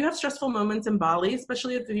 you have stressful moments in Bali,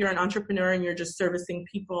 especially if you're an entrepreneur and you're just servicing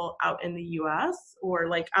people out in the US or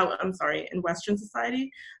in Western society.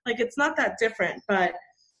 It's not that different, but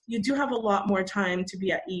you do have a lot more time to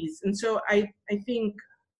be at ease. And so I think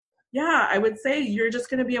yeah, I would say you're just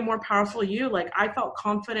going to be a more powerful you. Like, I felt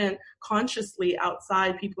confident consciously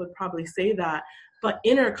outside. People would probably say that, but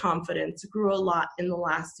inner confidence grew a lot in the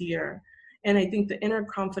last year. And I think the inner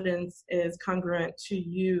confidence is congruent to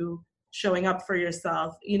you showing up for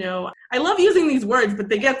yourself. You know, I love using these words, but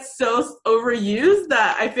they get so overused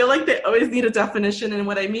that I feel like they always need a definition. And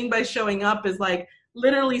what I mean by showing up is like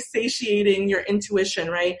literally satiating your intuition,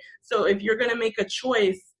 right? So if you're going to make a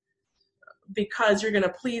choice because you're going to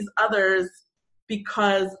please others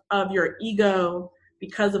because of your ego,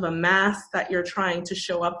 because of a mask that you're trying to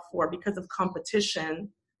show up for, because of competition,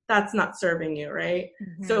 that's not serving you, right?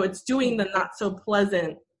 Mm-hmm. So it's doing the not so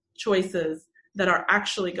pleasant choices that are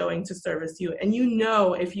actually going to service you. And you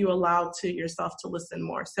know, if you allow to yourself to listen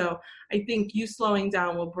more. So I think you slowing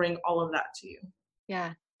down will bring all of that to you.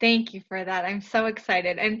 Yeah. Thank you for that. I'm so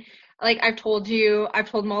excited. And like I've told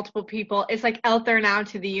multiple people, it's like out there now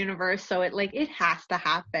to the universe. So it has to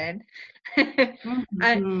happen.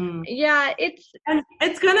 Mm-hmm.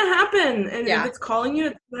 It's going to happen. And if it's calling you,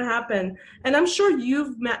 it's going to happen. And I'm sure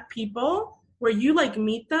you've met people where you like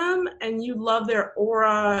meet them and you love their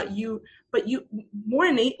aura, but you more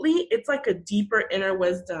innately, it's like a deeper inner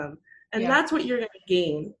wisdom. And that's what you're going to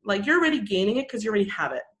gain. Like, you're already gaining it because you already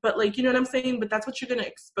have it. But like, you know what I'm saying? But that's what you're going to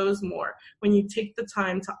expose more when you take the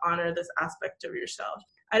time to honor this aspect of yourself.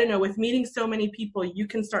 I don't know, with meeting so many people, you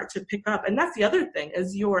can start to pick up. And that's the other thing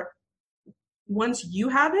is once you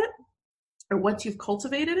have it or once you've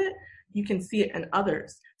cultivated it, you can see it in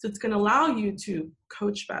others. So it's going to allow you to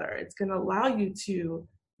coach better. It's going to allow you to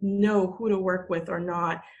know who to work with or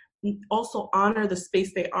not. Also honor the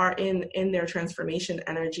space they are in their transformation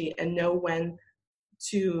energy and know when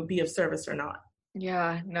to be of service or not.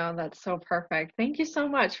 Yeah, no, that's so perfect. Thank you so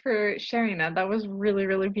much for sharing that. That was really,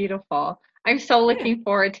 really beautiful. I'm so looking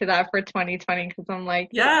forward to that for 2020 because I'm like,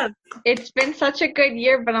 it's been such a good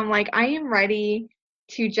year, but I'm like, I am ready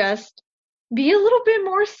to just be a little bit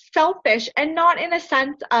more selfish, and not in a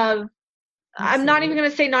sense of, I'm not even going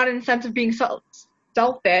to say not in a sense of being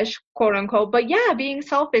selfish, quote unquote, but being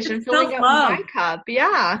selfish and filling up my cup.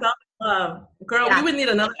 Self-love. Girl, we would need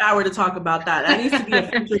another hour to talk about that. That needs to be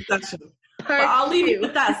a future session. But I'll leave you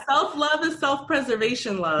with that. Self-love is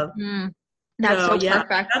self-preservation love. That's so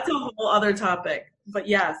perfect. That's a whole other topic. But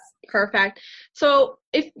yes. Perfect. So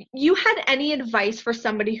if you had any advice for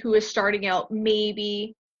somebody who is starting out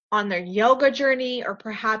maybe on their yoga journey or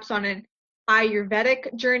perhaps on an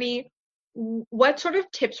Ayurvedic journey, what sort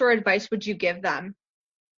of tips or advice would you give them?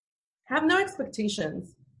 Have no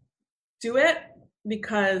expectations. Do it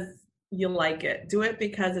because you like it. Do it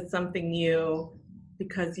because it's something new,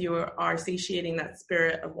 because you are satiating that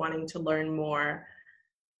spirit of wanting to learn more.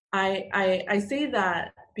 I say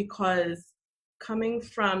that because coming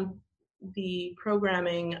from the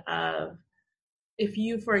programming of, if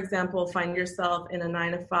you, for example, find yourself in a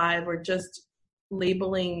 9-to-5 or just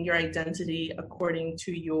labeling your identity according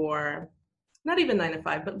to your, not even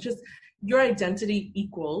 9-to-5, but just your identity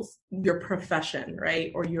equals your profession,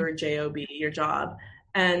 right? Or your job, your job.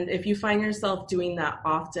 And if you find yourself doing that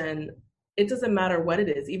often, it doesn't matter what it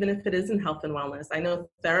is, even if it isn't health and wellness. I know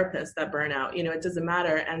therapists that burn out, it doesn't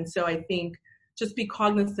matter. And so I think just be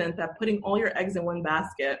cognizant that putting all your eggs in one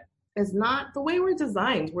basket is not the way we're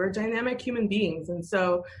designed. We're dynamic human beings. And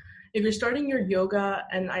so if you're starting your yoga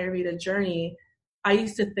and Ayurveda journey, I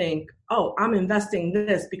used to think, oh, I'm investing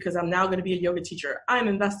this because I'm now going to be a yoga teacher. I'm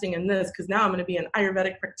investing in this because now I'm going to be an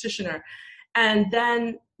Ayurvedic practitioner. And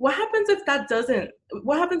then what happens if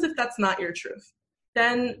that's not your truth?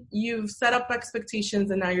 Then you've set up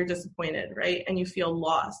expectations and now you're disappointed, right? And you feel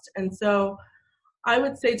lost. And so I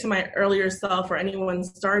would say to my earlier self or anyone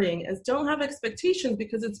starting is don't have expectations,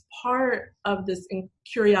 because it's part of this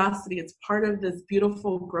curiosity. It's part of this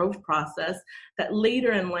beautiful growth process that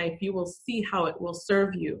later in life you will see how it will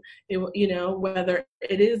serve you. Whether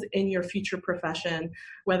it is in your future profession,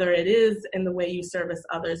 whether it is in the way you service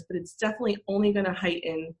others, but it's definitely only going to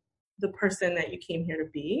heighten the person that you came here to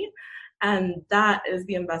be. And that is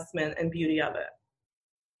the investment and beauty of it.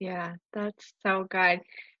 Yeah, that's so good.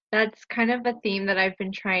 That's kind of a theme that I've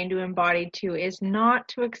been trying to embody too, is not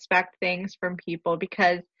to expect things from people,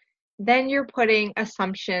 because then you're putting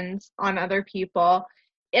assumptions on other people.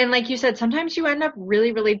 And like you said, sometimes you end up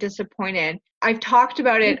really, really disappointed. I've talked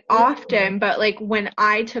about it often, but like when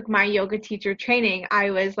I took my yoga teacher training,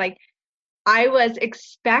 I was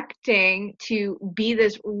expecting to be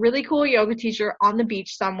this really cool yoga teacher on the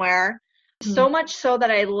beach somewhere. So much so that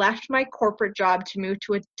I left my corporate job to move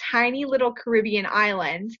to a tiny little Caribbean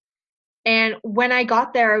island. And when I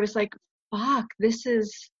got there, I was like, fuck, this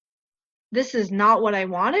is not what I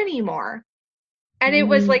want anymore. And it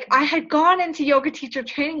was like, I had gone into yoga teacher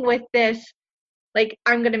training with this, like,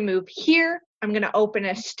 I'm going to move here. I'm going to open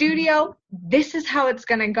a studio. This is how it's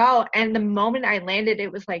going to go. And the moment I landed,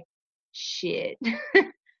 it was like, shit.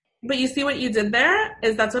 But you see what you did there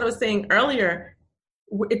is that's what I was saying earlier.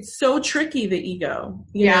 It's so tricky, the ego,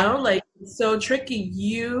 you know, like it's so tricky.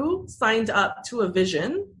 You signed up to a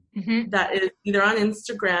vision that is either on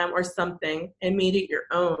Instagram or something and made it your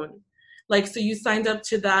own. Like, so you signed up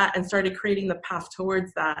to that and started creating the path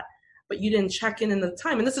towards that, but you didn't check in the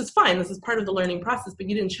time. And this is fine. This is part of the learning process, but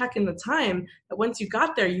you didn't check in the time that once you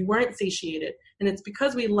got there, you weren't satiated. And it's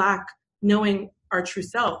because we lack knowing our true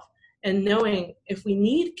self. And knowing if we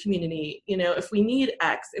need community, you know, if we need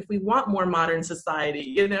X, if we want more modern society,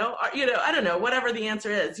 you know, I don't know, whatever the answer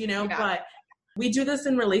is, you know, but we do this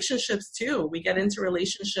in relationships too. We get into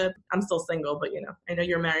relationship. I'm still single, but you know, I know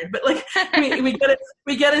you're married, but like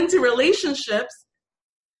we get into relationships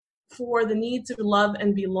for the need to love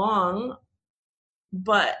and belong,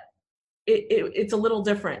 but it's a little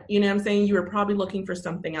different. You know what I'm saying? You were probably looking for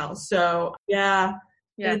something else. So yeah.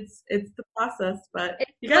 It's the process, but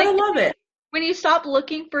you gotta love it. When you stop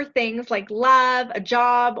looking for things like love, a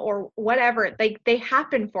job, or whatever, like they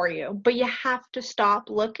happen for you, but you have to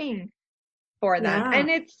stop looking for them. And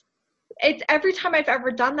it's every time I've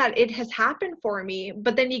ever done that, it has happened for me.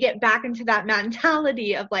 But then you get back into that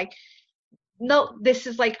mentality of like, no, this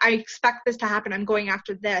is like, I expect this to happen. I'm going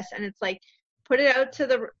after this. And it's like, put it out to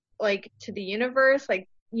the universe. Like,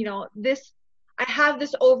 you know, I have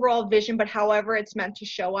this overall vision, but however it's meant to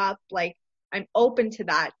show up, like I'm open to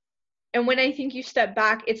that. And when I think you step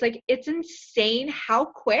back, it's like, it's insane how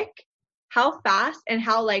quick, how fast, and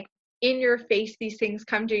how like in your face these things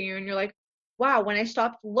come to you. And you're like, wow, when I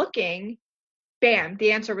stopped looking, bam,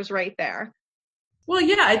 the answer was right there. Well,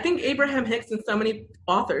 yeah, I think Abraham Hicks and so many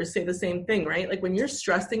authors say the same thing, right? Like when you're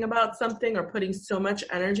stressing about something or putting so much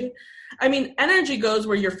energy, I mean, energy goes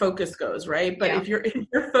where your focus goes, right? But if your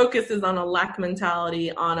focus is on a lack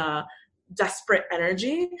mentality, on a desperate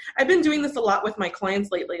energy, I've been doing this a lot with my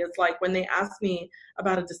clients lately. It's like when they ask me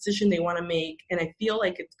about a decision they want to make and I feel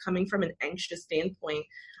like it's coming from an anxious standpoint,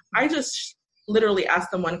 I just literally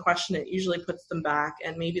ask them one question. It usually puts them back,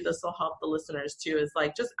 and maybe this will help the listeners too, is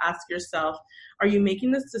like, just ask yourself, are you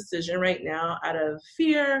making this decision right now out of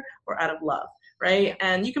fear or out of love? Right?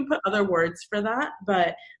 And you can put other words for that,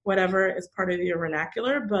 but whatever is part of your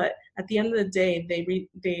vernacular. But at the end of the day,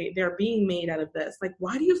 they're being made out of this. Like,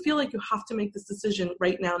 why do you feel like you have to make this decision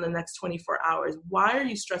right now in the next 24 hours? Why are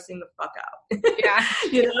you stressing the fuck out? Yeah.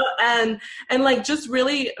 You know, and like just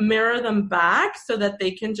really mirror them back so that they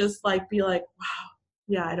can just like be like, wow,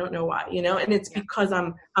 yeah, I don't know why, you know, and it's because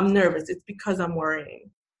I'm nervous. It's because I'm worrying.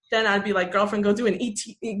 Then I'd be like, girlfriend, go do an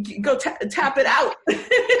ET, go tap it out.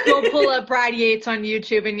 Go pull up Brad Yates on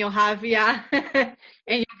YouTube and you'll have, and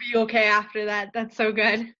you'll be okay after that. That's so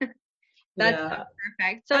good. That's so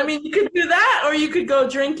perfect. So, I mean, you could do that or you could go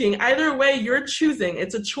drinking. Either way, you're choosing.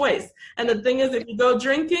 It's a choice. And the thing is, if you go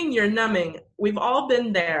drinking, you're numbing. We've all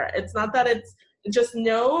been there. It's not that it's just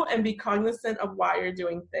know and be cognizant of why you're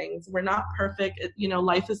doing things. We're not perfect.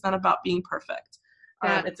 Life is not about being perfect.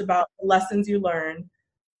 It's about lessons you learn.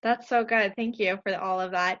 That's so good. Thank you for all of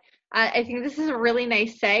that. I think this is a really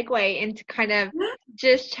nice segue into kind of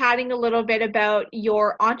just chatting a little bit about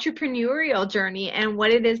your entrepreneurial journey and what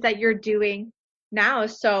it is that you're doing now.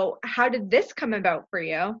 So how did this come about for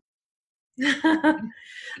you?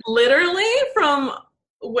 Literally from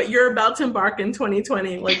what you're about to embark in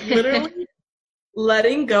 2020, like literally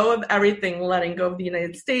letting go of everything, letting go of the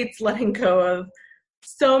United States, letting go of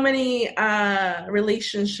so many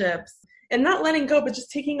relationships. And not letting go, but just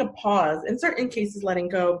taking a pause. In certain cases, letting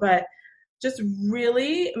go, but just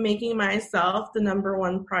really making myself the number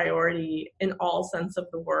one priority in all sense of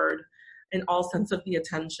the word, in all sense of the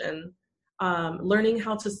attention. Learning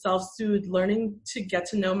how to self-soothe, learning to get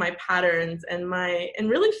to know my patterns and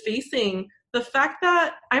really facing the fact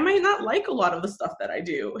that I might not like a lot of the stuff that I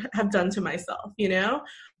have done to myself, you know?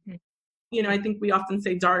 I think we often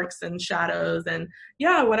say darks and shadows and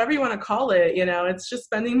whatever you want to call it, it's just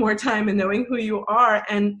spending more time and knowing who you are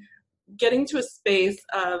and getting to a space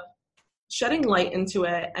of shedding light into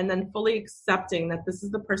it and then fully accepting that this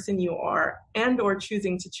is the person you are and or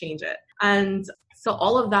choosing to change it. And so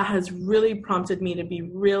all of that has really prompted me to be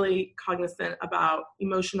really cognizant about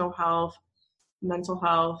emotional health, mental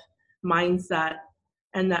health, mindset,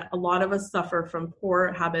 and that a lot of us suffer from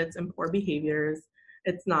poor habits and poor behaviors.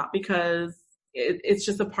 It's not because it's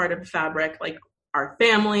just a part of the fabric. Like our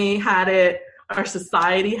family had it, our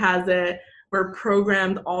society has it, we're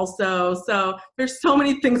programmed also. So there's so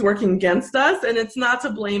many things working against us, and it's not to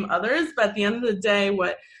blame others, but at the end of the day,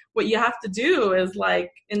 what what you have to do is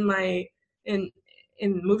like in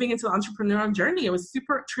moving into the entrepreneurial journey, it was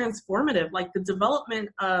super transformative. Like the development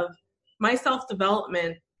of my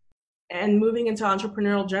self-development and moving into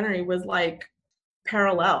entrepreneurial journey was like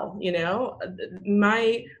parallel, you know,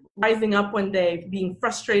 my rising up one day, being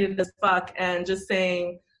frustrated as fuck and just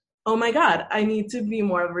saying, oh my God, I need to be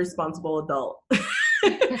more of a responsible adult.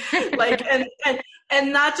 Like,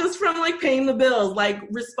 and not just from like paying the bills, like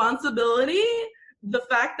responsibility, the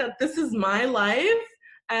fact that this is my life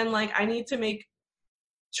and like I need to make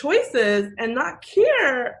choices and not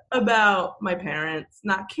care about my parents,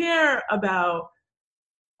 not care about,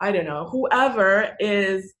 I don't know, whoever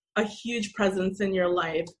is a huge presence in your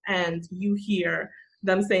life and you hear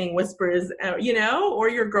them saying whispers, you know, or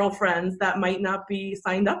your girlfriends that might not be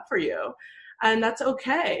signed up for you. And that's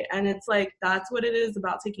okay. And it's like, that's what it is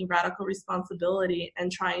about taking radical responsibility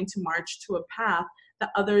and trying to march to a path that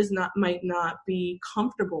others might not be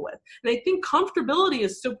comfortable with. And I think comfortability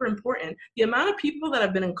is super important. The amount of people that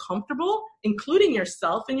have been uncomfortable, including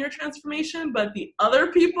yourself in your transformation, but the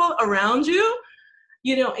other people around you,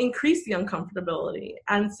 you know, increase the uncomfortability.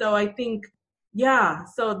 And so I think, yeah,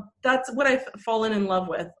 so that's what I've fallen in love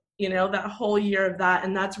with, you know, that whole year of that.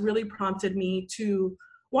 And that's really prompted me to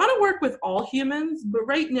want to work with all humans. But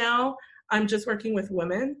right now, I'm just working with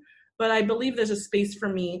women. But I believe there's a space for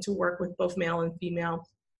me to work with both male and female.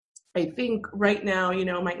 I think right now, you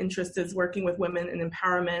know, my interest is working with women in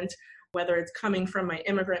empowerment, whether it's coming from my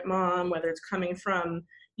immigrant mom, whether it's coming from,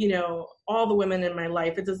 you know, all the women in my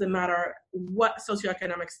life. It doesn't matter what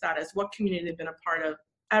socioeconomic status, what community they've been a part of.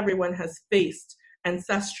 Everyone has faced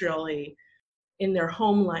ancestrally in their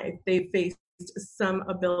home life, they faced some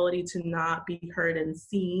ability to not be heard and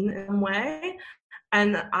seen in some way.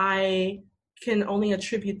 And I can only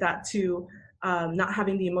attribute that to not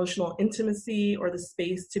having the emotional intimacy or the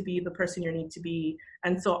space to be the person you need to be.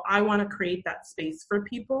 And so I want to create that space for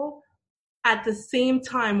people at the same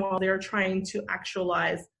time while they're trying to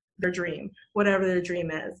actualize their dream, whatever their dream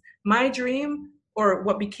is. My dream, or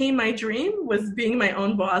what became my dream, was being my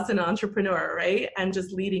own boss and entrepreneur, right? And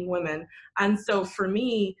just leading women. And so for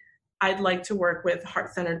me, I'd like to work with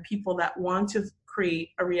heart-centered people that want to create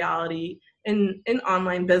a reality in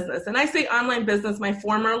online business. And I say online business, my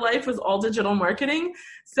former life was all digital marketing.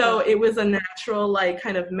 So it was a natural like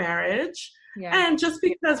kind of marriage. Yeah. And just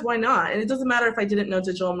because why not? And it doesn't matter if I didn't know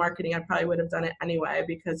digital marketing, I probably would have done it anyway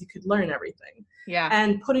because you could learn everything. Yeah.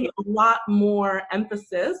 And putting a lot more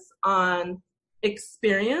emphasis on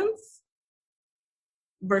experience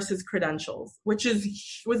versus credentials, which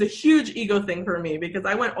was a huge ego thing for me because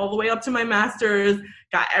I went all the way up to my master's,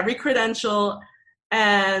 got every credential,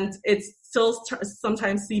 and it still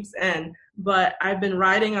sometimes seeps in. But I've been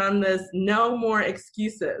riding on this no more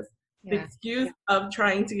excuses. The excuse of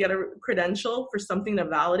trying to get a credential for something to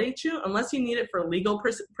validate you, unless you need it for legal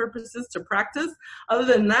purposes to practice. Other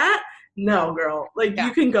than that, no, girl. Like,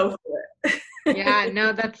 you can go for it. Yeah,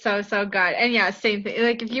 no, that's so good. And yeah, same thing.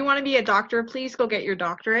 Like, if you want to be a doctor, please go get your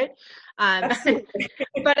doctorate. But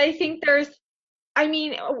I think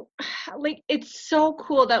like, it's so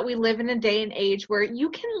cool that we live in a day and age where you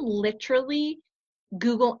can literally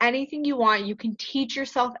Google anything you want. You can teach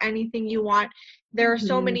yourself anything you want. There are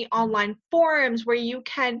so many online forums where you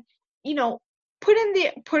can, you know, put in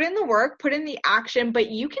the work, put in the action, but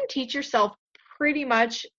you can teach yourself pretty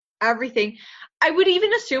much everything. I would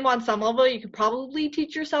even assume on some level you could probably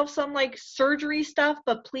teach yourself some like surgery stuff,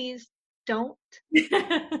 but please don't do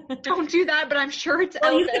that. But I'm sure it's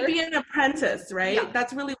out you there. could be an apprentice, right? Yeah.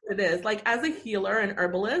 That's really what it is. Like, as a healer, an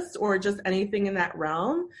herbalist, or just anything in that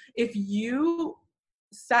realm, if you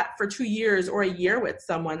sat for 2 years or a year with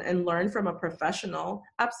someone and learn from a professional,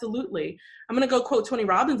 absolutely. I'm going to go quote Tony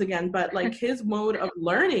Robbins again, but like his mode of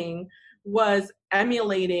learning was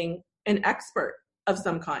emulating an expert of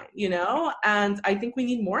some kind, you know? And I think we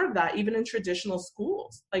need more of that, even in traditional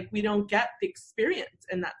schools. Like, we don't get the experience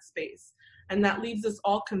in that space. And that leaves us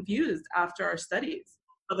all confused after our studies.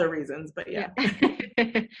 Other reasons, but yeah.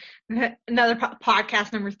 Another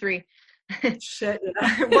podcast number 3. Shit,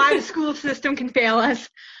 yeah. Why the school system can fail us.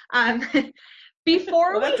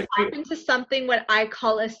 Before we hop into something what I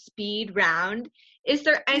call a speed round, is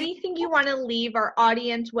there anything you want to leave our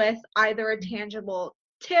audience with, either a tangible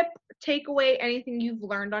tip, takeaway, anything you've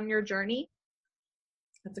learned on your journey?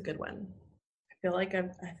 That's a good one. I feel like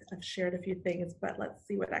I've shared a few things, but let's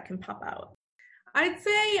see what I can pop out. I'd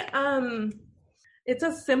say it's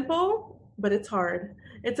as simple, but it's hard.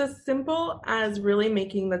 It's as simple as really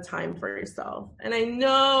making the time for yourself. And I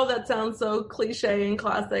know that sounds so cliche and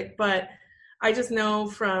classic, but I just know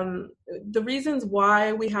from the reasons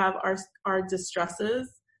why we have our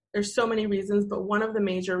distresses There's so many reasons, but one of the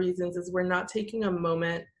major reasons is we're not taking a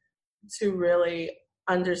moment to really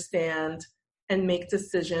understand and make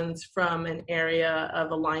decisions from an area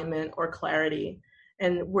of alignment or clarity.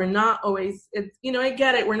 And we're not always, I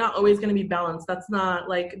get it, we're not always going to be balanced. That's not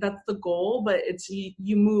like, that's the goal, but it's,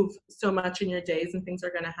 you move so much in your days and things are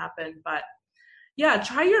going to happen. But yeah,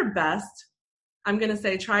 try your best. I'm going to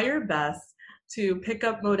say try your best to pick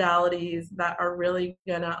up modalities that are really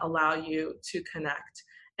going to allow you to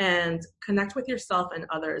connect with yourself and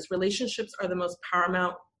others. Relationships are the most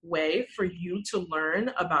paramount way for you to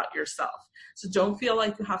learn about yourself. So don't feel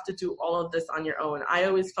like you have to do all of this on your own. I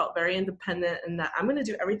always felt very independent in that I'm going to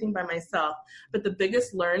do everything by myself. But the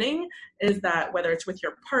biggest learning is that whether it's with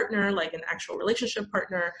your partner, like an actual relationship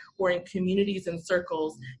partner, or in communities and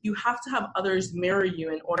circles, you have to have others mirror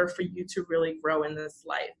you in order for you to really grow in this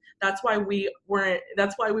life. That's why we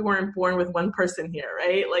weren't born with one person here,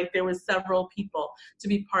 right? Like there was several people to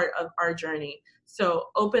be part of our journey. So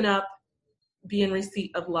open up, be in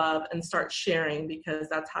receipt of love, and start sharing, because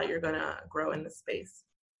that's how you're going to grow in this space.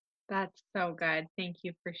 That's so good. Thank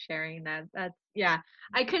you for sharing that. Yeah,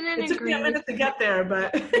 I couldn't agree. It took me a minute to get there,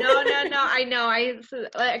 but no, I know.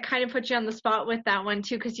 I kind of put you on the spot with that one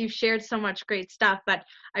too, because you've shared so much great stuff, but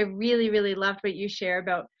I really, really loved what you share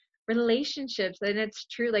about relationships. And it's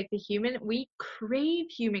true, like we crave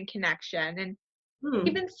human connection, and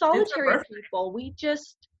even solitary people,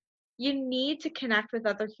 you need to connect with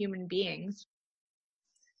other human beings.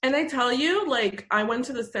 And I tell you, like, I went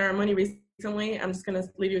to the ceremony recently. I'm just going to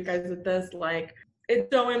leave you guys with this. Like,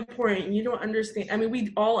 it's so important. You don't understand. I mean,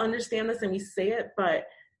 we all understand this and we say it, but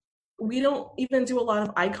we don't even do a lot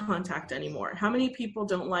of eye contact anymore. How many people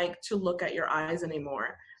don't like to look at your eyes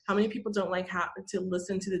anymore? How many people don't like to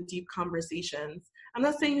listen to the deep conversations? I'm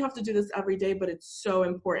not saying you have to do this every day, but it's so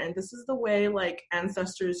important. This is the way, like,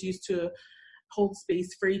 ancestors used to hold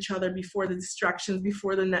space for each other before the distractions,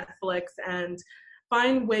 before the Netflix, and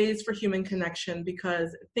find ways for human connection.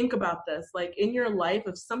 Because think about this, like in your life,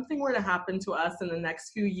 if something were to happen to us in the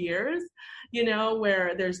next few years,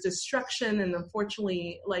 where there's destruction and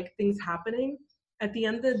unfortunately like things happening, at the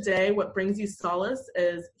end of the day, what brings you solace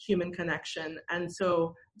is human connection. And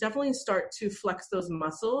so definitely start to flex those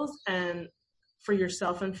muscles and for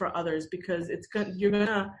yourself and for others, because you're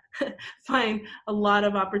gonna find a lot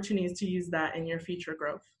of opportunities to use that in your future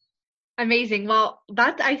growth. Amazing. Well,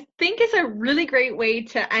 that I think is a really great way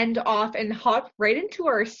to end off and hop right into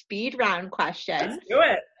our speed round questions. Let's do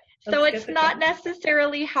it. So it's not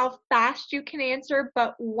necessarily how fast you can answer,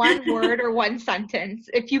 but one word or one sentence,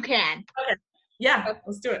 if you can. Okay. Yeah,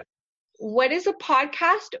 let's do it. What is a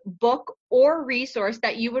podcast, book, or resource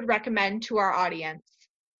that you would recommend to our audience?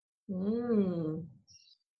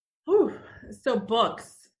 So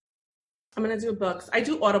books. I'm going to do books. I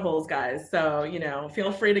do audibles, guys. So,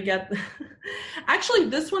 feel free to get, actually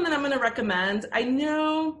this one that I'm going to recommend. I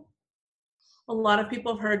know a lot of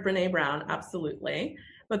people have heard Brené Brown. Absolutely.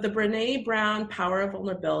 But the Brené Brown Power of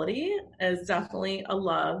Vulnerability is definitely a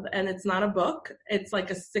love, and it's not a book. It's like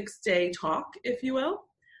a 6-day talk, if you will.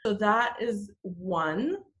 So that is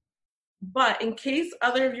one. But in case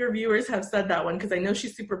other of your viewers have said that one, because I know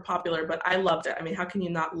she's super popular, but I loved it. I mean, how can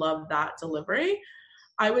you not love that delivery?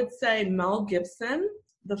 I would say Mel Gibson,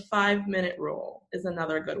 The 5-Minute Rule is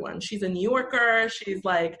another good one. She's a New Yorker. She's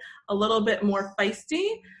like a little bit more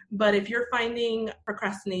feisty, but if you're finding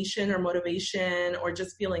procrastination or motivation or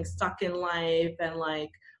just feeling stuck in life and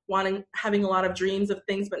like having a lot of dreams of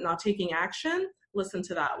things but not taking action, listen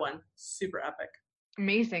to that one. Super epic.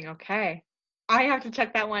 Amazing. Okay. I have to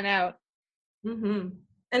check that one out. Mm-hmm.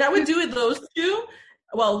 And I would do those two.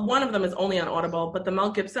 Well, one of them is only on Audible, but the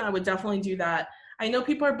Mel Gibson, I would definitely do that. I know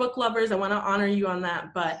people are book lovers. I want to honor you on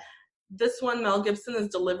that, but this one, Mel Gibson, is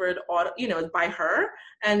delivered, by her,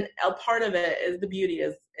 and a part of it is the beauty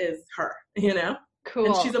is her, Cool.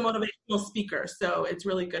 And she's a motivational speaker, so it's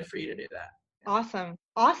really good for you to do that. Awesome.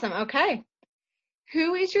 Okay.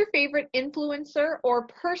 Who is your favorite influencer or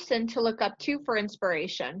person to look up to for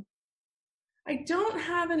inspiration? I don't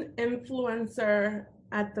have an influencer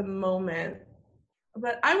at the moment,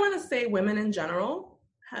 but I want to say women in general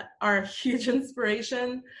are a huge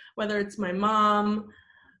inspiration, whether it's my mom,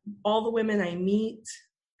 all the women I meet.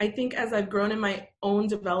 I think as I've grown in my own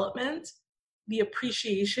development, the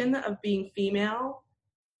appreciation of being female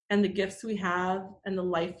and the gifts we have and the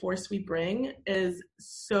life force we bring is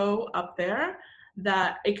so up there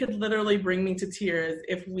that it could literally bring me to tears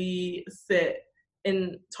if we sit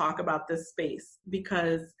and talk about this space,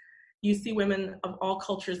 because you see women of all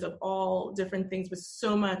cultures, of all different things, with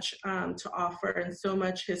so much to offer and so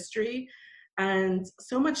much history and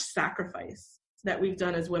so much sacrifice that we've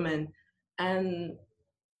done as women. And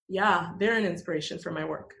yeah, they're an inspiration for my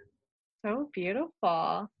work. So beautiful.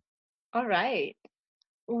 All right.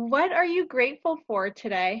 What are you grateful for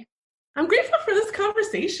today? I'm grateful for this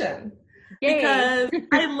conversation Yay. because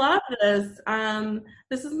I love this.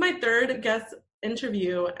 This is my third guest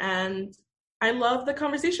interview, and I love the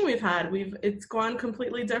conversation we've had. It's gone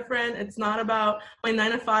completely different. It's not about my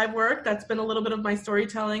 9 to 5 work. That's been a little bit of my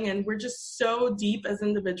storytelling, and we're just so deep as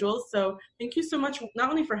individuals. So thank you so much, not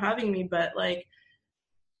only for having me, but like,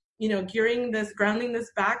 grounding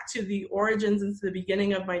this back to the origins and to the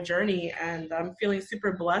beginning of my journey. And I'm feeling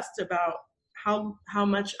super blessed about how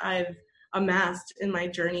much I've amassed in my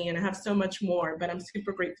journey, and I have so much more, but I'm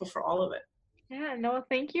super grateful for all of it. Yeah, no,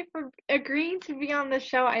 thank you for agreeing to be on the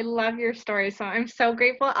show. I love your story, so I'm so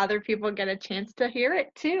grateful other people get a chance to hear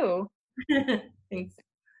it too. Thanks.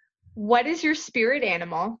 What is your spirit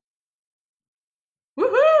animal?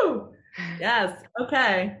 Woohoo! Yes.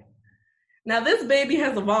 Okay. Now this baby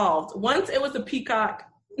has evolved. Once it was a peacock.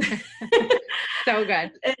 So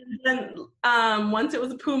good. And then once it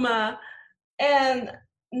was a puma. And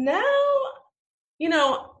now,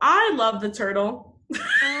 I love the turtle. Oh,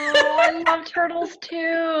 I love turtles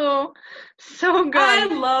too. So good. I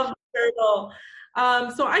love the turtle.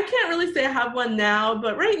 So I can't really say I have one now,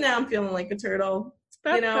 but right now I'm feeling like a turtle.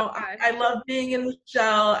 That's I love being in the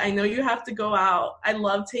shell. I know you have to go out. I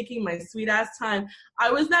love taking my sweet ass time.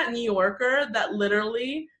 I was that New Yorker that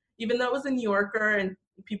literally, even though it was a New Yorker and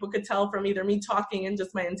people could tell from either me talking and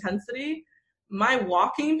just my intensity, my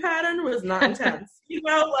walking pattern was not intense.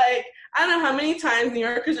 Like, I don't know how many times New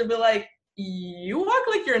Yorkers would be like, you walk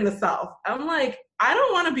like you're in the South. I'm like, I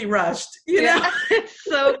don't want to be rushed, Yeah, it's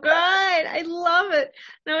so good. I love it.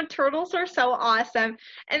 No, turtles are so awesome.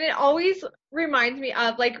 And it always reminds me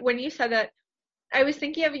of, like, when you said that, I was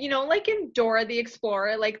thinking of, like in Dora the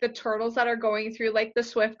Explorer, like the turtles that are going through like the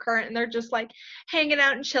Swift current and they're just like hanging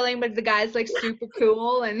out and chilling, but the guy's like super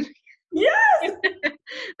cool. And yes,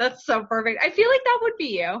 that's so perfect. I feel like that would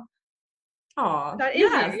be you. Aw, That is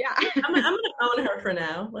yes. you, yeah. I'm gonna own her for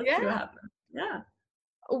now. Let's see what happens. Yeah.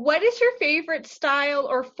 What is your favorite style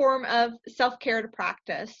or form of self-care to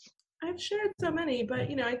practice? I've shared so many, but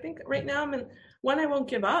I think right now I'm in one I won't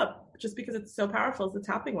give up just because it's so powerful is the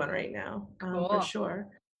tapping one right now, for sure.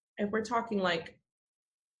 If we're talking like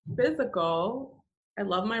physical, I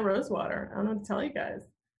love my rose water. I don't know what to tell you guys.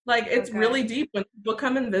 Like, it's really deep. When people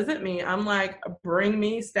come and visit me, I'm like, bring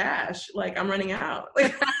me stash. Like, I'm running out.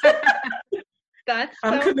 Like,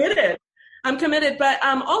 I'm committed. But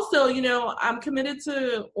also, I'm committed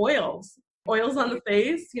to oils on the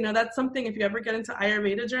face. That's something, if you ever get into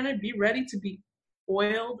Ayurveda journey, be ready to be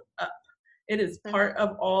oiled up. It is part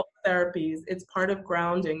of all therapies. It's part of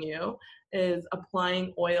grounding you, is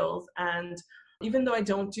applying oils. And even though I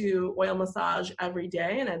don't do oil massage every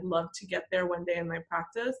day, and I'd love to get there one day in my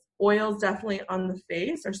practice, oils definitely on the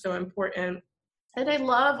face are so important. And I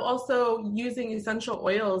love also using essential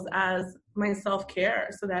oils as my self-care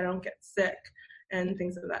so that I don't get sick and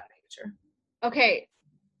things of that nature. Okay,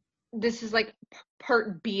 this is like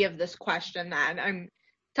part B of this question then. I'm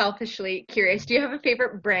selfishly curious. Do you have a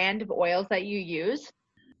favorite brand of oils that you use?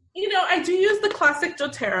 I do use the classic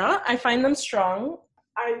doTERRA. I find them strong.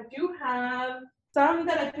 I do have some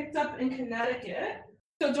that I picked up in Connecticut.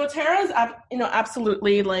 So doTERRA is,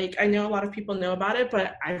 absolutely, like, I know a lot of people know about it,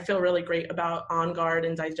 but I feel really great about On Guard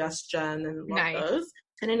and Digestion and love those.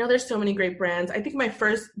 And I know there's so many great brands. I think my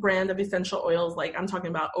first brand of essential oils, like I'm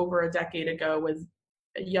talking about over a decade ago, was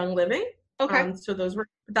Young Living. Okay. So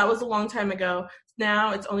that was a long time ago.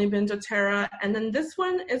 Now it's only been doTERRA. And then this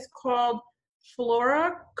one is called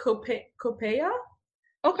Flora Copaea.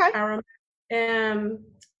 Okay. And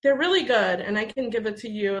they're really good, and I can give it to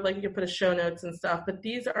you, like you can put a show notes and stuff, but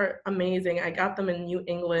these are amazing. I got them in New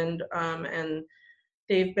England, and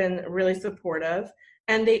they've been really supportive.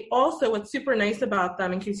 And they also, what's super nice about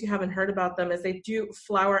them, in case you haven't heard about them, is they do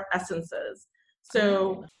flower essences.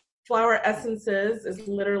 So flower essences is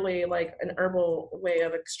literally like an herbal way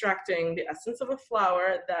of extracting the essence of a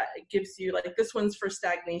flower that gives you, like, this one's for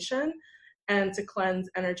stagnation and to cleanse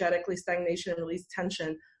energetically stagnation and release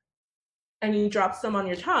tension. And you drop some on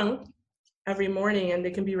your tongue every morning, and they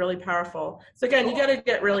can be really powerful. So again, you got to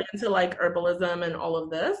get really into like herbalism and all of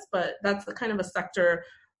this, but that's the kind of a sector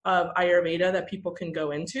of Ayurveda that people can go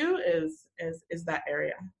into is that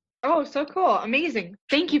area. Oh, so cool. Amazing.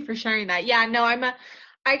 Thank you for sharing that. Yeah, no,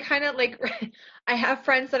 I kind of like, I have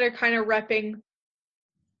friends that are kind of repping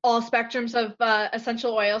all spectrums of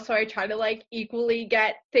essential oil. So I try to like equally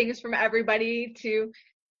get things from everybody to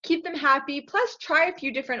keep them happy. Plus try a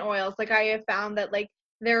few different oils. Like I have found that like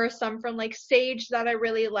there are some from like sage that I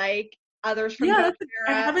really like, others from I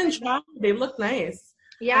haven't tried. They look nice.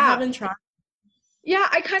 I Yeah. haven't tried. Yeah,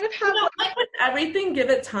 I kind of have Like with everything,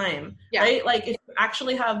 give it time, Yeah. right? Like if you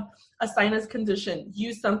actually have a sinus condition,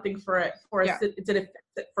 use something for it. Yeah. Did it fix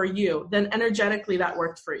it for you? Then energetically that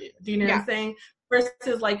worked for you. Do you know what I'm saying?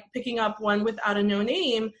 Versus like picking up one without a no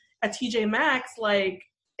name at TJ Maxx, like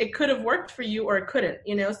it could have worked for you or it couldn't,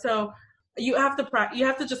 you know? So you have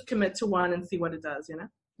to just commit to one and see what it does, you know?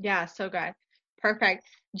 Yeah, so good. Perfect.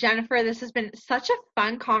 Jennifer, this has been such a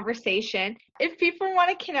fun conversation. If people want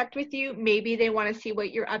to connect with you, maybe they want to see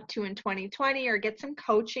what you're up to in 2020 or get some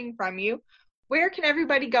coaching from you, where can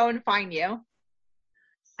everybody go and find you?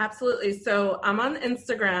 Absolutely. So I'm on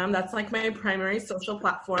Instagram. That's like my primary social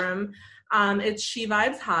platform. It's She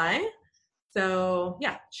Vibes High. So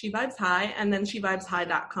yeah, She Vibes High, and then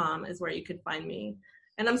shevibeshigh.com is where you could find me.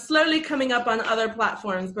 And I'm slowly coming up on other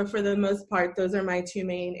platforms, but for the most part, those are my two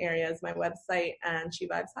main areas, my website and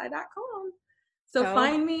shevibeshigh.com. So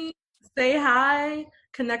find me, say hi,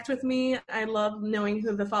 connect with me. I love knowing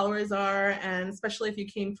who the followers are, and especially if you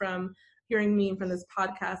came from hearing me from this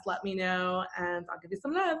podcast, let me know, and I'll give you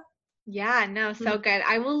some love. Yeah, no, so good.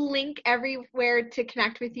 I will link everywhere to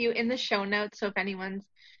connect with you in the show notes. So if anyone's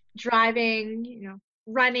driving,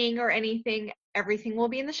 running or anything, everything will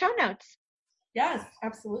be in the show notes. Yes,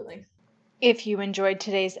 absolutely. If you enjoyed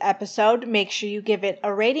today's episode, make sure you give it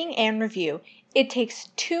a rating and review. It takes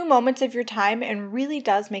 2 moments of your time and really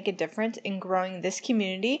does make a difference in growing this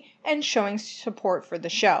community and showing support for the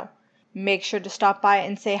show. Make sure to stop by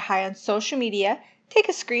and say hi on social media, take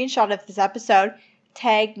a screenshot of this episode,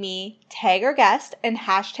 tag me, tag our guest, and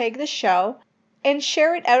hashtag the show, and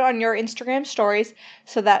share it out on your Instagram stories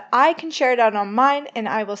so that I can share it out on mine and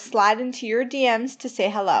I will slide into your DMs to say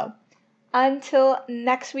hello. Until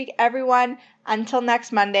next week, everyone, until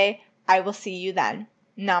next Monday, I will see you then.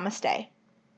 Namaste.